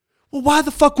 Well, why the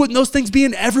fuck wouldn't those things be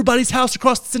in everybody's house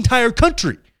across this entire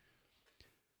country?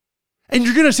 And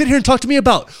you're going to sit here and talk to me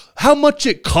about how much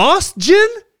it costs, Jen?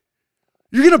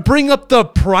 You're going to bring up the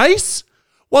price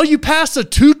while you pass a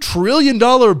 $2 trillion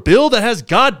bill that has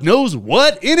God knows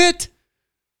what in it?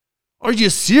 Are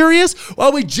you serious?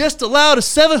 While we just allowed a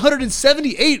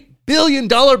 $778 billion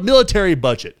military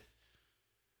budget.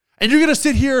 And you're going to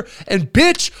sit here and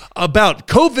bitch about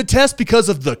COVID tests because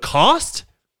of the cost?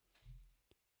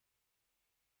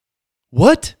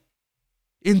 What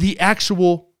in the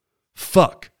actual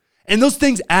fuck? And those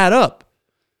things add up.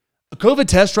 A COVID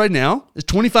test right now is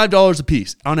 $25 a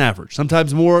piece on average.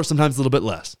 Sometimes more, sometimes a little bit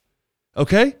less.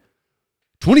 Okay?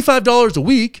 $25 a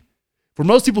week. For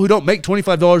most people who don't make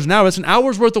 $25 an hour, it's an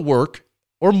hour's worth of work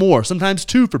or more, sometimes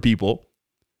 2 for people,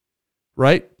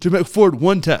 right? To afford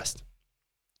one test.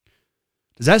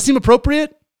 Does that seem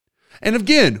appropriate? And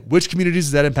again, which communities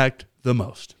does that impact the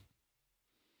most?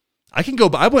 I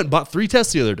went and bought 3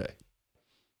 tests the other day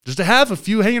just to have a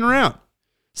few hanging around.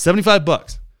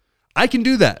 $75. I can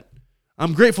do that.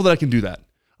 I'm grateful that I can do that.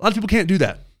 A lot of people can't do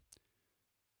that.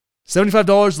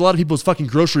 $75 is a lot of people's fucking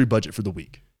grocery budget for the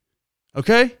week.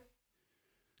 Okay?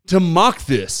 To mock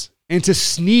this and to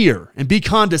sneer and be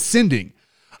condescending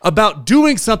about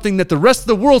doing something that the rest of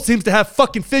the world seems to have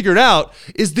fucking figured out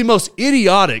is the most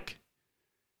idiotic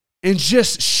and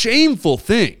just shameful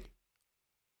thing.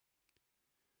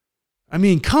 I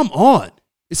mean, come on.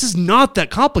 This is not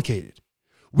that complicated.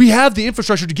 We have the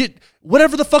infrastructure to get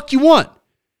whatever the fuck you want.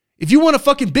 If you want a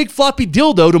fucking big floppy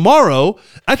dildo tomorrow,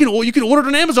 you can order it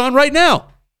on Amazon right now.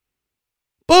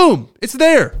 Boom, it's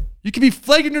there. You can be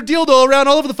flagging your dildo around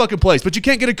all over the fucking place, but you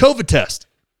can't get a COVID test.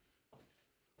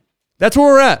 That's where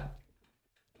we're at.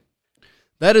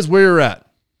 That is where you're at.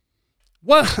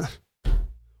 What?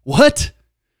 What?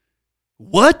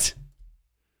 What?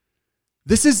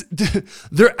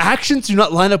 Their actions do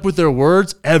not line up with their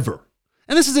words ever.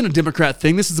 And this isn't a Democrat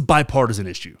thing. This is a bipartisan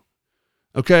issue.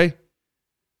 Okay?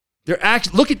 Their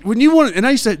action. Look at when you want. And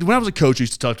I used to, when I was a coach, I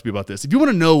used to talk to me about this. If you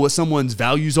want to know what someone's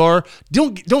values are,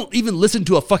 don't even listen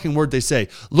to a fucking word they say.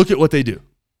 Look at what they do.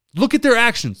 Look at their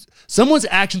actions. Someone's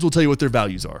actions will tell you what their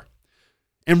values are.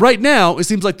 And right now, it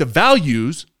seems like the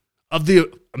values of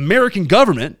the American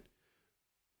government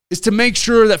is to make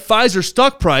sure that Pfizer's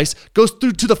stock price goes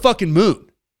through to the fucking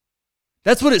moon.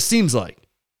 That's what it seems like.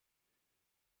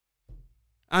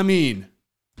 I mean,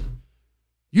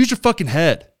 use your fucking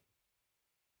head.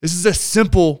 This is a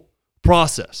simple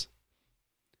process.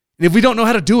 And if we don't know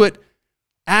how to do it,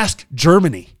 ask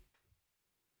Germany.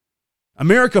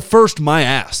 America first, my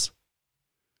ass.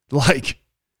 Like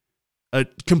a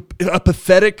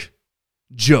pathetic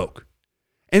joke.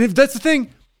 And if that's the thing,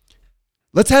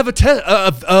 let's have a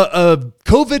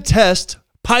COVID test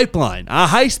pipeline, a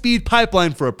high-speed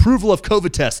pipeline for approval of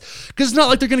COVID tests. Because it's not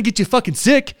like they're going to get you fucking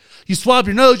sick. You swab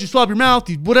your nose, you swab your mouth,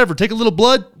 you whatever, take a little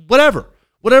blood,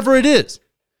 whatever it is.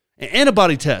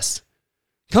 Antibody tests.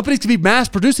 Companies could be mass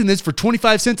producing this for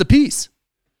 25 cents a piece.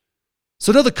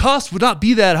 So no, the cost would not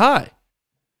be that high.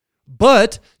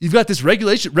 But you've got this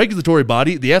regulatory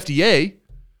body, the FDA,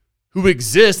 who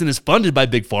exists and is funded by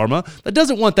Big Pharma, that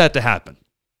doesn't want that to happen.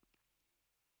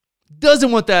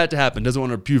 Doesn't want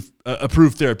to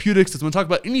approve therapeutics. Doesn't want to talk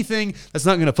about anything that's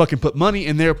not going to fucking put money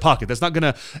in their pocket. That's not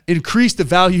going to increase the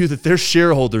value that their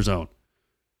shareholders own.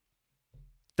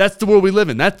 That's the world we live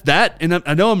in. That. And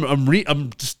I know I'm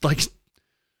just like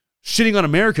shitting on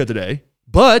America today,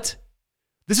 but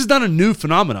this is not a new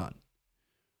phenomenon.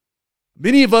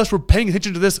 Many of us were paying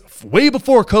attention to this way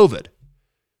before COVID.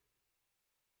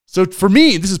 So for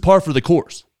me, this is par for the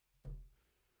course.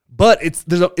 But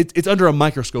it's under a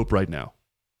microscope right now.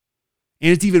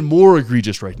 And it's even more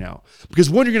egregious right now. Because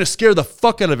one, you're going to scare the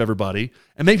fuck out of everybody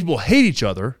and make people hate each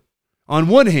other on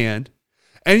one hand,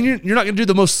 and you're not going to do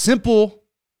the most simple,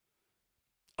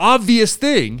 obvious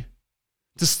thing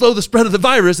to slow the spread of the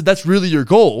virus, if that's really your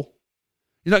goal.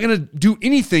 You're not going to do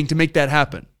anything to make that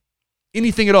happen.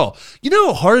 Anything at all. You know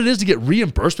how hard it is to get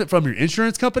reimbursement from your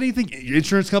insurance company? You think your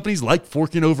insurance companies like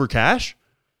forking over cash?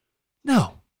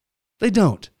 No, they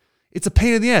don't. It's a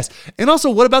pain in the ass. And also,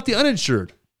 what about the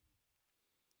uninsured?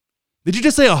 Did you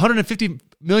just say 150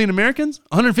 million Americans?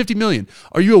 150 million.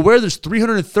 Are you aware there's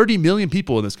 330 million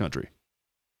people in this country?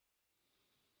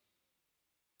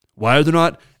 Why are there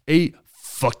not a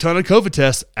fuck ton of COVID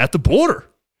tests at the border?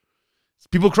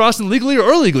 People crossing legally or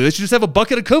illegally. They should just have a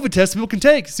bucket of COVID tests people can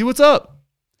take. See what's up.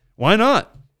 Why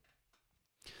not?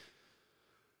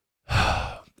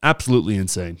 Absolutely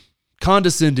insane.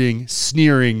 Condescending,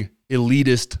 sneering,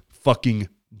 elitist fucking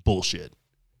bullshit.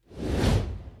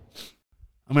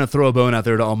 I'm going to throw a bone out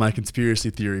there to all my conspiracy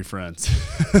theory friends.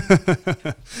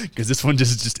 Because this one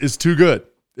just is too good.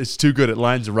 It's too good. It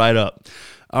lines right up.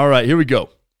 All right, here we go.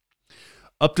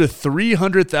 Up to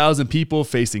 300,000 people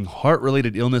facing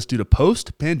heart-related illness due to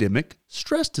post-pandemic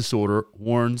stress disorder,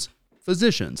 warns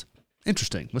physicians.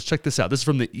 Interesting. Let's check this out. This is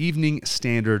from the Evening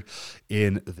Standard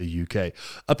in the UK.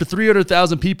 Up to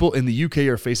 300,000 people in the UK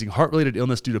are facing heart-related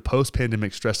illness due to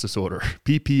post-pandemic stress disorder,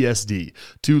 PTSD,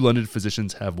 two London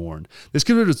physicians have warned. This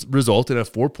could result in a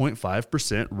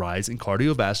 4.5% rise in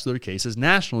cardiovascular cases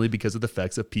nationally because of the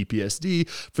effects of PTSD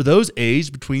for those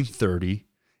aged between 30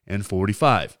 and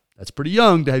 45. That's pretty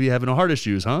young to have you having heart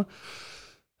issues, huh?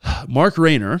 Mark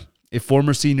Rayner, a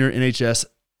former senior NHS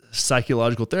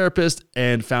psychological therapist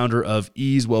and founder of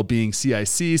Ease Wellbeing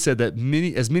CIC, said that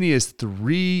as many as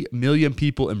 3 million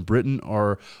people in Britain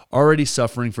are already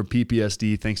suffering from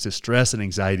PTSD thanks to stress and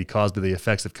anxiety caused by the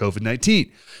effects of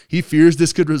COVID-19. He fears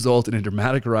this could result in a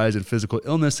dramatic rise in physical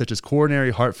illness such as coronary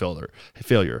heart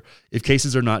failure if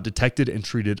cases are not detected and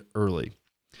treated early.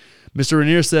 Mr.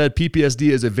 Ranier said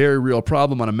PTSD is a very real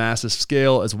problem on a massive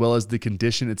scale, as well as the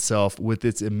condition itself with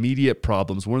its immediate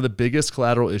problems. One of the biggest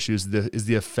collateral issues is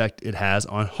the effect it has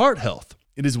on heart health.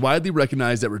 It is widely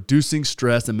recognized that reducing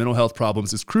stress and mental health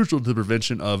problems is crucial to the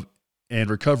prevention of and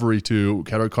recovery to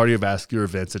cardiovascular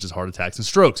events such as heart attacks and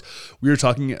strokes. We are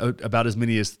talking about as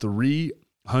many as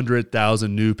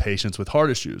 300,000 new patients with heart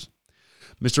issues.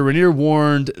 Mr. Ranier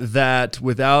warned that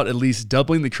without at least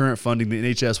doubling the current funding, the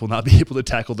NHS will not be able to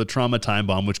tackle the trauma time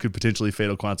bomb, which could potentially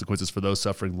fatal consequences for those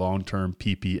suffering long-term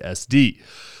PTSD.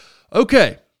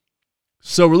 Okay,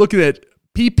 so we're looking at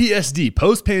PTSD,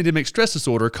 post-pandemic stress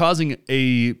disorder, causing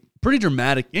a pretty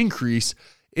dramatic increase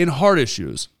in heart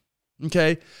issues.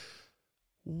 Okay,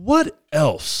 what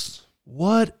else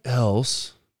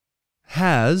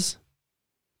has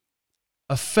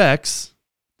effects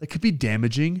that could be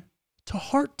damaging to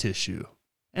heart tissue?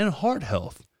 and heart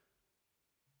health.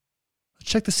 Let's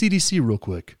check the CDC real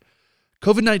quick.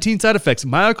 COVID-19 side effects,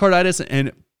 myocarditis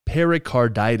and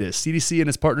pericarditis. CDC and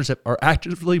its partners are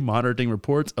actively monitoring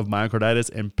reports of myocarditis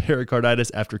and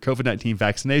pericarditis after COVID-19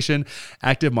 vaccination.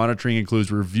 Active monitoring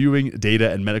includes reviewing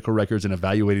data and medical records and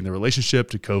evaluating the relationship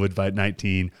to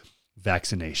COVID-19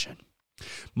 vaccination.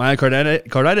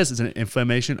 Myocarditis is an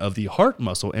inflammation of the heart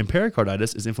muscle, and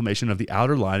pericarditis is inflammation of the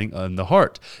outer lining of the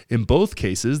heart. In both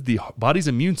cases, the body's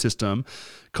immune system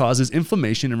causes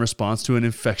inflammation in response to an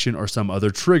infection or some other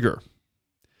trigger.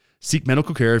 Seek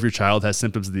medical care if your child has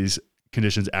symptoms of these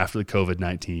conditions after the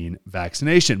COVID-19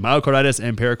 vaccination. Myocarditis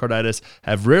and pericarditis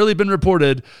have rarely been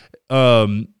reported,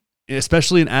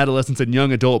 especially in adolescents and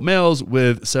young adult males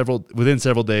within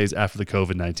several days after the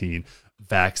COVID-19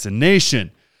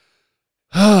 vaccination.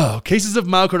 Cases of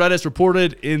myocarditis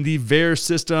reported in the VAERS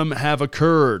system have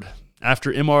occurred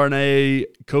after mRNA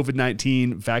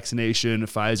COVID-19 vaccination,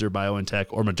 Pfizer, BioNTech,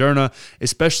 or Moderna,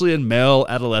 especially in male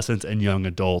adolescents and young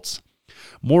adults.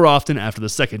 More often after the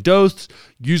second dose,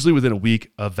 usually within a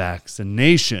week of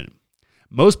vaccination.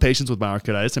 Most patients with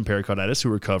myocarditis and pericarditis who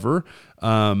recover,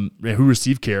 who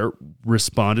receive care,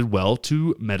 responded well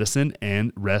to medicine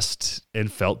and rest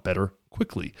and felt better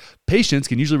quickly. Patients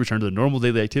can usually return to their normal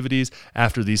daily activities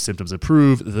after these symptoms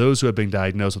improve. Those who have been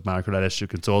diagnosed with myocarditis should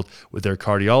consult with their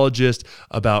cardiologist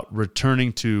about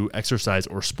returning to exercise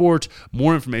or sport.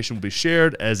 More information will be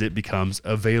shared as it becomes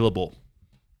available.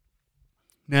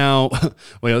 Now,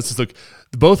 let's just look.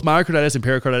 Both myocarditis and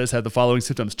pericarditis have the following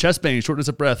symptoms: chest pain, shortness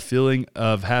of breath, feeling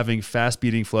of having fast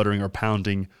beating, fluttering, or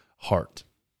pounding heart.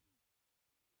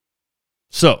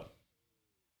 So,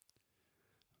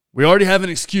 we already have an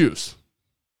excuse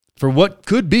for what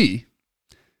could be,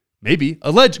 maybe,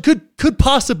 alleged, could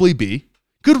possibly be,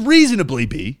 could reasonably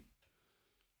be,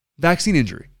 vaccine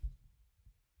injury.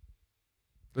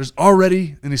 There's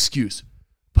already an excuse.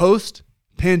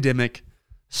 Post-pandemic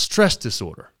stress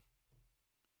disorder.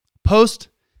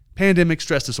 Post-pandemic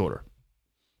stress disorder.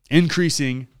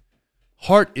 Increasing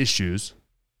heart issues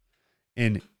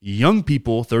in young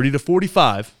people, 30 to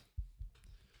 45.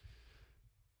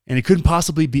 And it couldn't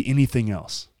possibly be anything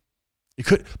else. It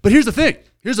could, but here's the thing.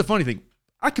 Here's the funny thing.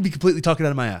 I could be completely talking out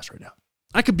of my ass right now.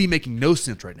 I could be making no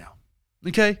sense right now.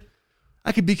 Okay?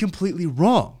 I could be completely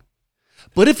wrong.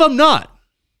 But if I'm not,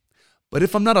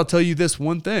 I'll tell you this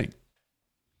one thing.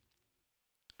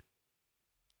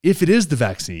 If it is the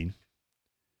vaccine,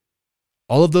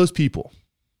 all of those people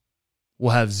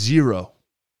will have zero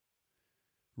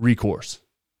recourse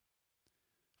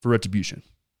for retribution.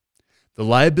 The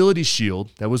liability shield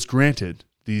that was granted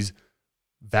these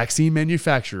vaccine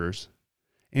manufacturers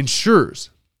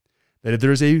ensures that if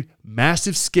there is a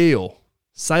massive scale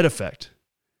side effect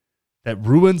that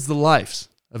ruins the lives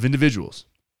of individuals,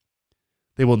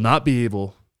 they will not be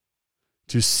able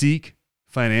to seek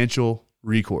financial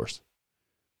recourse.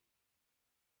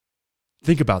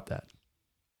 Think about that.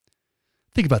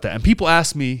 And people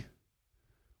ask me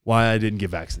why I didn't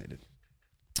get vaccinated.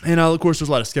 And of course, there's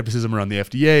a lot of skepticism around the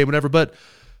FDA and whatever, but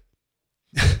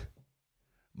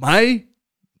my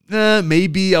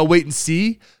maybe I'll wait and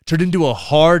see turned into a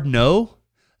hard no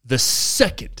the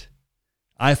second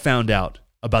I found out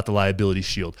about the liability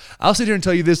shield. I'll sit here and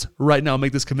tell you this right now. I'll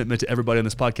make this commitment to everybody on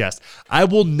this podcast. I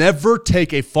will never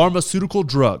take a pharmaceutical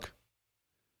drug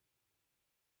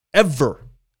ever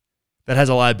that has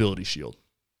a liability shield.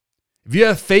 If you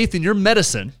have faith in your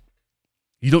medicine,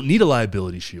 you don't need a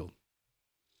liability shield.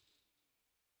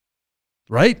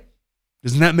 Right?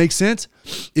 Doesn't that make sense?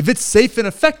 If it's safe and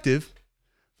effective,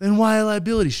 then why a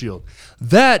liability shield?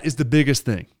 That is the biggest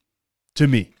thing to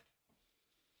me.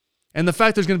 And the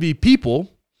fact there's going to be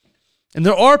people, and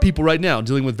there are people right now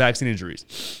dealing with vaccine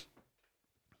injuries.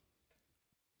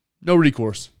 No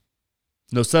recourse,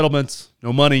 no settlements,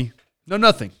 no money, no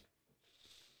nothing.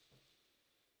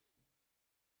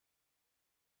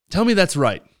 Tell me that's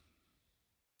right.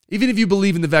 Even if you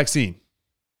believe in the vaccine.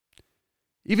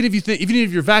 Even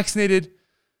if you're vaccinated,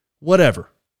 whatever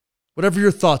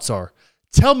your thoughts are,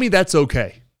 tell me that's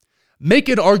okay. Make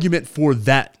an argument for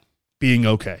that being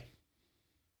okay.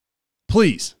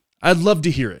 Please, I'd love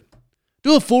to hear it.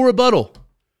 Do a full rebuttal.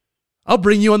 I'll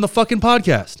bring you on the fucking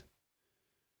podcast.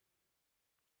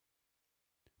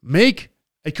 Make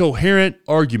a coherent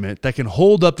argument that can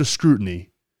hold up to scrutiny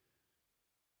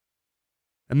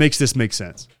and makes this make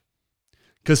sense.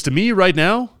 Because to me right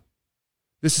now,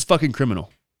 this is fucking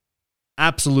criminal.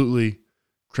 Absolutely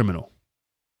criminal.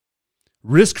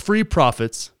 Risk-free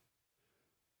profits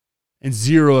and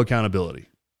zero accountability.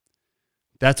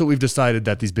 That's what we've decided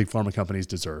that these big pharma companies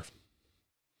deserve.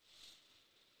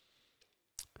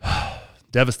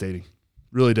 Devastating.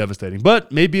 Really devastating.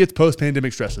 But maybe it's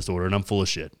post-pandemic stress disorder, and I'm full of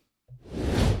shit.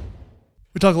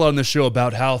 We talk a lot on this show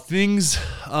about how things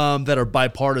that are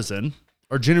bipartisan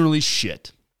are generally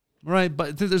shit, right?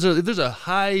 But if there's a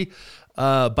high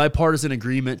bipartisan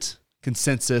agreement,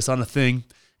 consensus on a thing,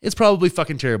 it's probably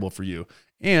fucking terrible for you.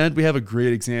 And we have a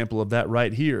great example of that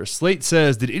right here. Slate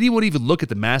says, did anyone even look at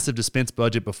the massive defense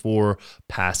budget before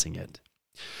passing it?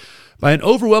 By an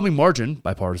overwhelming margin,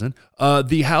 bipartisan,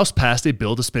 the House passed a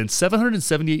bill to spend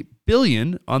 $778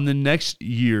 billion on the next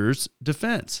year's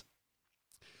defense.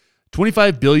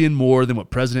 $25 billion more than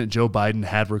what President Joe Biden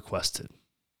had requested.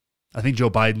 I think Joe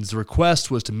Biden's request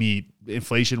was to meet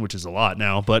inflation, which is a lot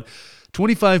now, but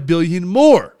 $25 billion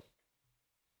more.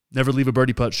 Never leave a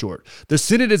birdie putt short. The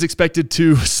Senate is expected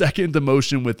to second the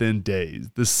motion within days.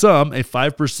 The sum, a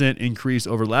 5% increase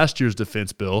over last year's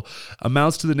defense bill,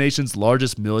 amounts to the nation's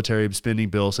largest military spending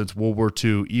bill since World War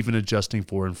II, even adjusting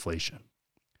for inflation.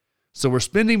 So we're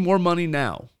spending more money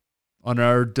now on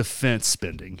our defense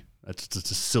spending. That's just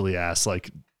a silly ass,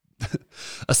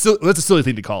 that's a silly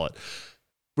thing to call it.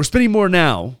 We're spending more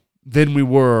now than we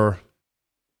were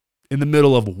in the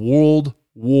middle of World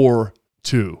War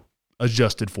II.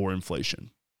 Adjusted for inflation.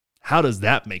 How does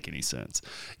that make any sense?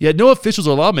 Yet no officials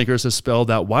or lawmakers have spelled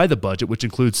out why the budget, which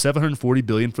includes $740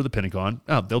 billion for the Pentagon,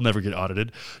 they'll never get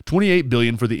audited, $28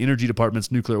 billion for the Energy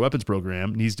Department's nuclear weapons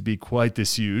program, needs to be quite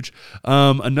this huge,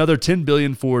 another $10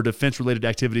 billion for defense-related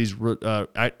activities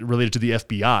related to the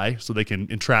FBI, so they can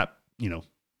entrap,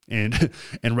 and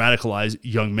radicalize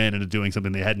young men into doing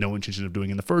something they had no intention of doing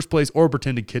in the first place, or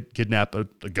pretend to kidnap a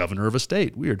governor of a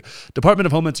state. Weird. Department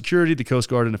of Homeland Security, the Coast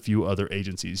Guard, and a few other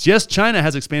agencies. Yes, China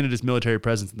has expanded its military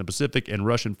presence in the Pacific, and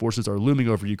Russian forces are looming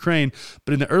over Ukraine,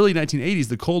 but in the early 1980s,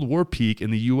 the Cold War peak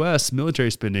in the U.S.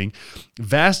 military spending,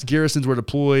 vast garrisons were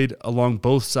deployed along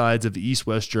both sides of the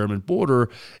East-West German border,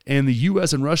 and the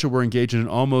U.S. and Russia were engaged in an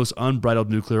almost unbridled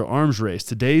nuclear arms race.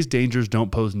 Today's dangers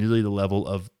don't pose nearly the level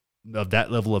of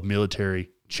that level of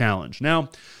military challenge. Now,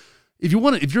 if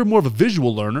you're more of a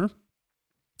visual learner,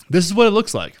 this is what it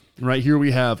looks like. Right here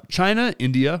we have China,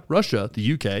 India, Russia,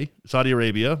 the UK, Saudi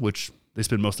Arabia, which they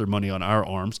spend most of their money on our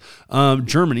arms,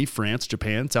 Germany, France,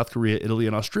 Japan, South Korea, Italy,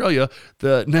 and Australia,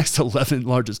 the next 11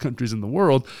 largest countries in the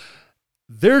world.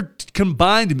 Their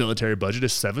combined military budget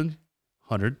is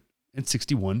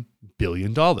 $761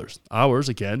 billion. Ours,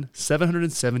 again,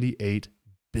 $778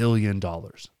 billion.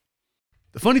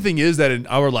 The funny thing is that in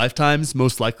our lifetimes,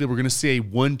 most likely we're going to see a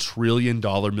 $1 trillion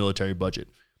military budget.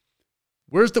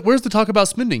 Where's the talk about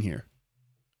spending here?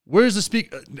 Where's the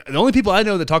speak? The only people I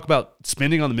know that talk about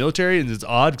spending on the military, and it's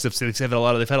odd because they've had a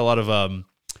lot of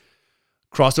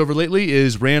crossover lately,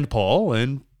 is Rand Paul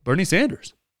and Bernie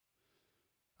Sanders.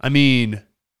 I mean,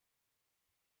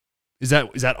 is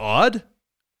that odd?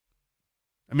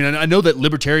 I mean, I know that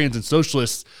libertarians and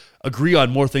socialists agree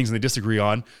on more things than they disagree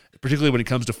on, particularly when it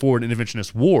comes to foreign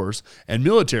interventionist wars and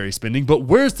military spending. But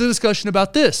where's the discussion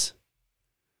about this?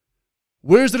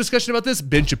 Where's the discussion about this?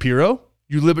 Ben Shapiro,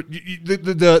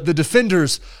 the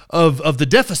defenders of the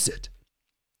deficit,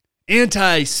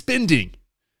 anti-spending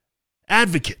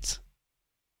advocates.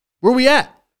 Where are we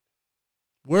at?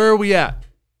 Where are we at?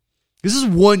 This is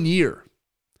 1 year.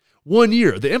 1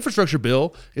 year. The infrastructure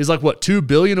bill is like what, $2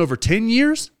 billion over 10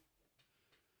 years?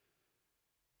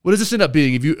 What does this end up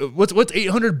being? What's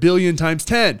 800 billion times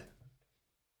 10?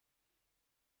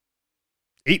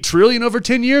 8 trillion over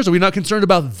 10 years? Are we not concerned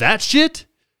about that shit?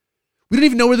 We don't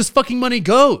even know where this fucking money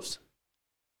goes.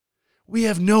 We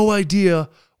have no idea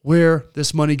where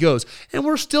this money goes. And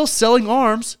we're still selling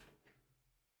arms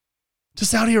to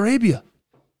Saudi Arabia,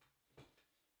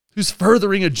 who's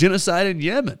furthering a genocide in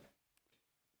Yemen.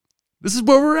 This is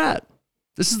where we're at.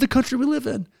 This is the country we live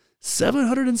in.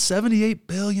 $778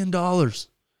 billion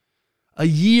a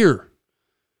year.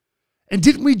 And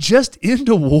didn't we just end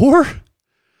a war?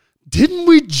 Didn't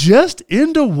we just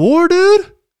end a war,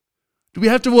 dude? Do we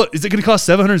have to, what? Is it going to cost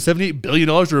 $778 billion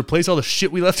to replace all the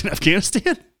shit we left in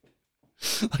Afghanistan?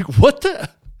 Like, what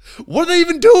are they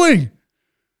even doing?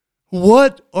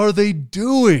 What are they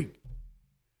doing?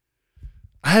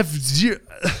 I have zero,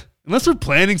 unless we're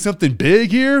planning something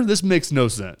big here, this makes no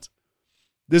sense.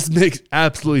 This makes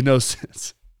absolutely no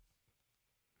sense.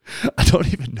 I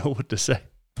don't even know what to say.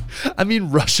 I mean,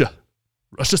 Russia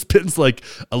spends like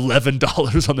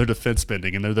 $11 on their defense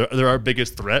spending, and they're our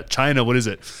biggest threat. China, what is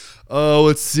it? Oh,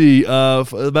 let's see.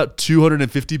 About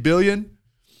 $250 billion.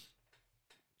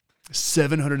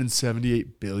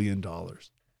 $778 billion.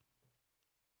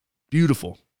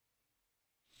 Beautiful.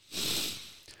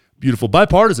 Beautiful.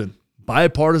 Bipartisan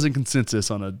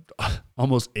consensus on a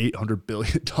almost $800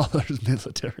 billion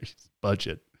military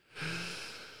budget.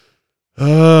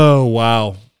 Oh,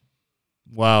 wow.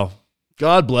 Wow.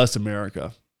 God bless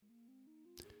America.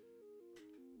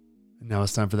 And now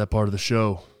it's time for that part of the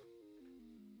show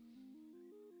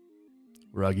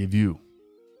where I give you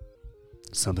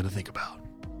something to think about.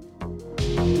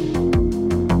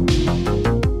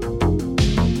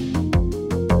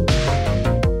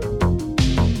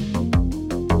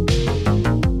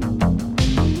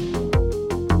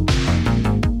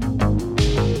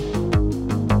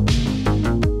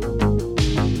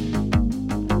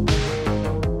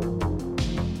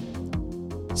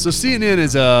 So CNN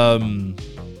has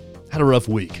had a rough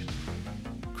week.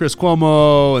 Chris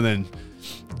Cuomo and then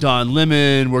Don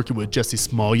Lemon working with Jussie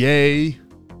Smollett.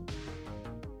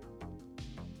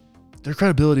 Their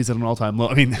credibility is at an all-time low.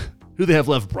 I mean, who do they have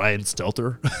left? Brian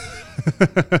Stelter.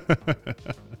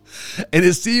 And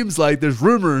it seems like there's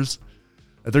rumors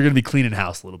that they're going to be cleaning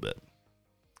house a little bit.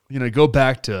 Go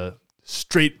back to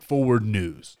straightforward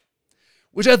news,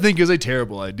 which I think is a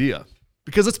terrible idea.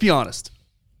 Because let's be honest.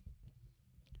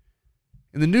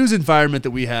 In the news environment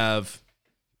that we have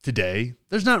today,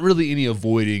 there's not really any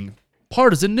avoiding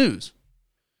partisan news,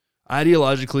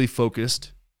 ideologically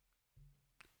focused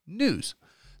news.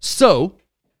 So,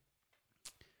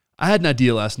 I had an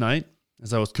idea last night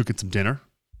as I was cooking some dinner.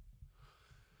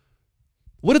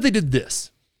 What if they did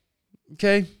this?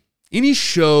 Okay. Any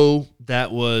show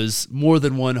that was more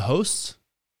than one host,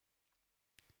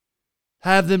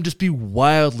 have them just be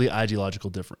wildly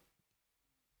ideologically different.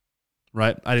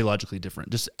 Right? Ideologically different.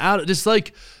 Just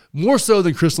like more so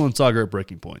than Crystal and Sagar at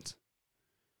Breaking Points.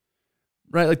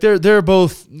 Right? Like they're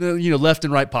both, left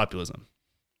and right populism.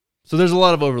 So there's a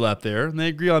lot of overlap there, and they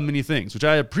agree on many things, which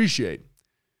I appreciate.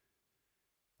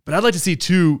 But I'd like to see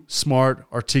two smart,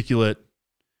 articulate,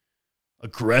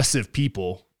 aggressive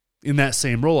people in that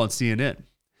same role on CNN.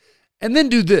 And then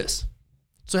do this.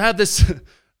 So have this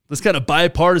kind of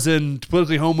bipartisan,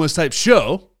 politically homeless type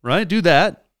show, right? Do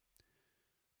that.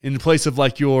 In place of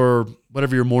like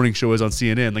whatever your morning show is on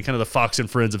CNN, like kind of the Fox and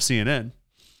Friends of CNN,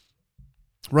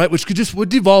 right? Which would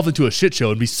devolve into a shit show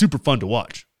and be super fun to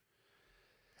watch.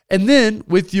 And then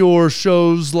with your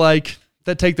shows like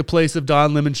that take the place of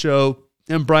Don Lemon show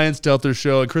and Brian Stelter's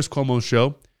show and Chris Cuomo's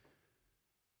show,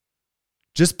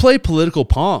 just play political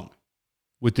pong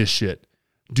with this shit.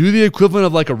 Do the equivalent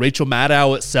of like a Rachel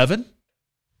Maddow at 7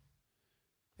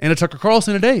 and a Tucker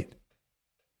Carlson at 8.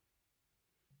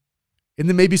 And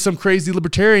then maybe some crazy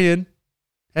libertarian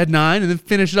at 9, and then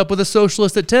finish it up with a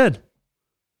socialist at 10.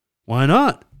 Why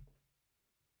not?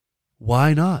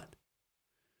 Why not?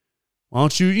 Why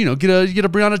don't you, get a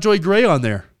Brianna Joy Gray on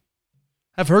there?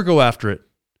 Have her go after it.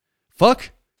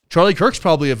 Fuck. Charlie Kirk's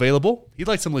probably available. He'd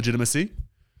like some legitimacy.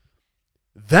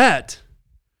 That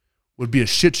would be a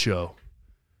shit show.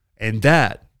 And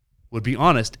that would be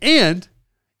honest. And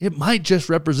it might just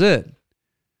represent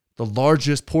the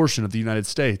largest portion of the United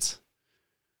States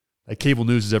that cable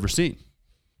news has ever seen.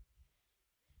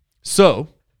 So,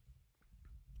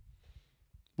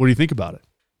 what do you think about it?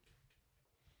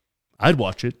 I'd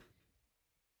watch it.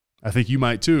 I think you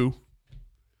might too.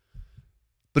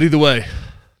 But either way,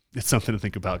 it's something to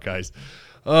think about, guys.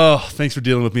 Oh, thanks for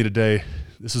dealing with me today.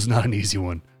 This is not an easy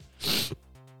one.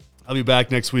 I'll be back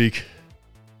next week.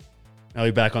 I'll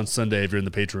be back on Sunday if you're in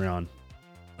the Patreon.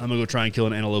 I'm going to go try and kill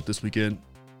an antelope this weekend.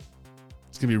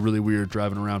 It's going to be really weird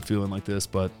driving around feeling like this,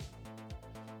 but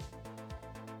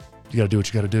you got to do what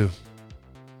you got to do.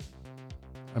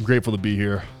 I'm grateful to be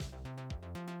here.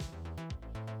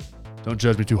 Don't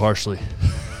judge me too harshly.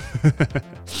 I'm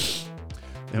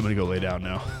going to go lay down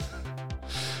now.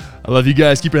 I love you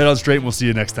guys. Keep your head on straight, and we'll see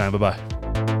you next time. Bye-bye.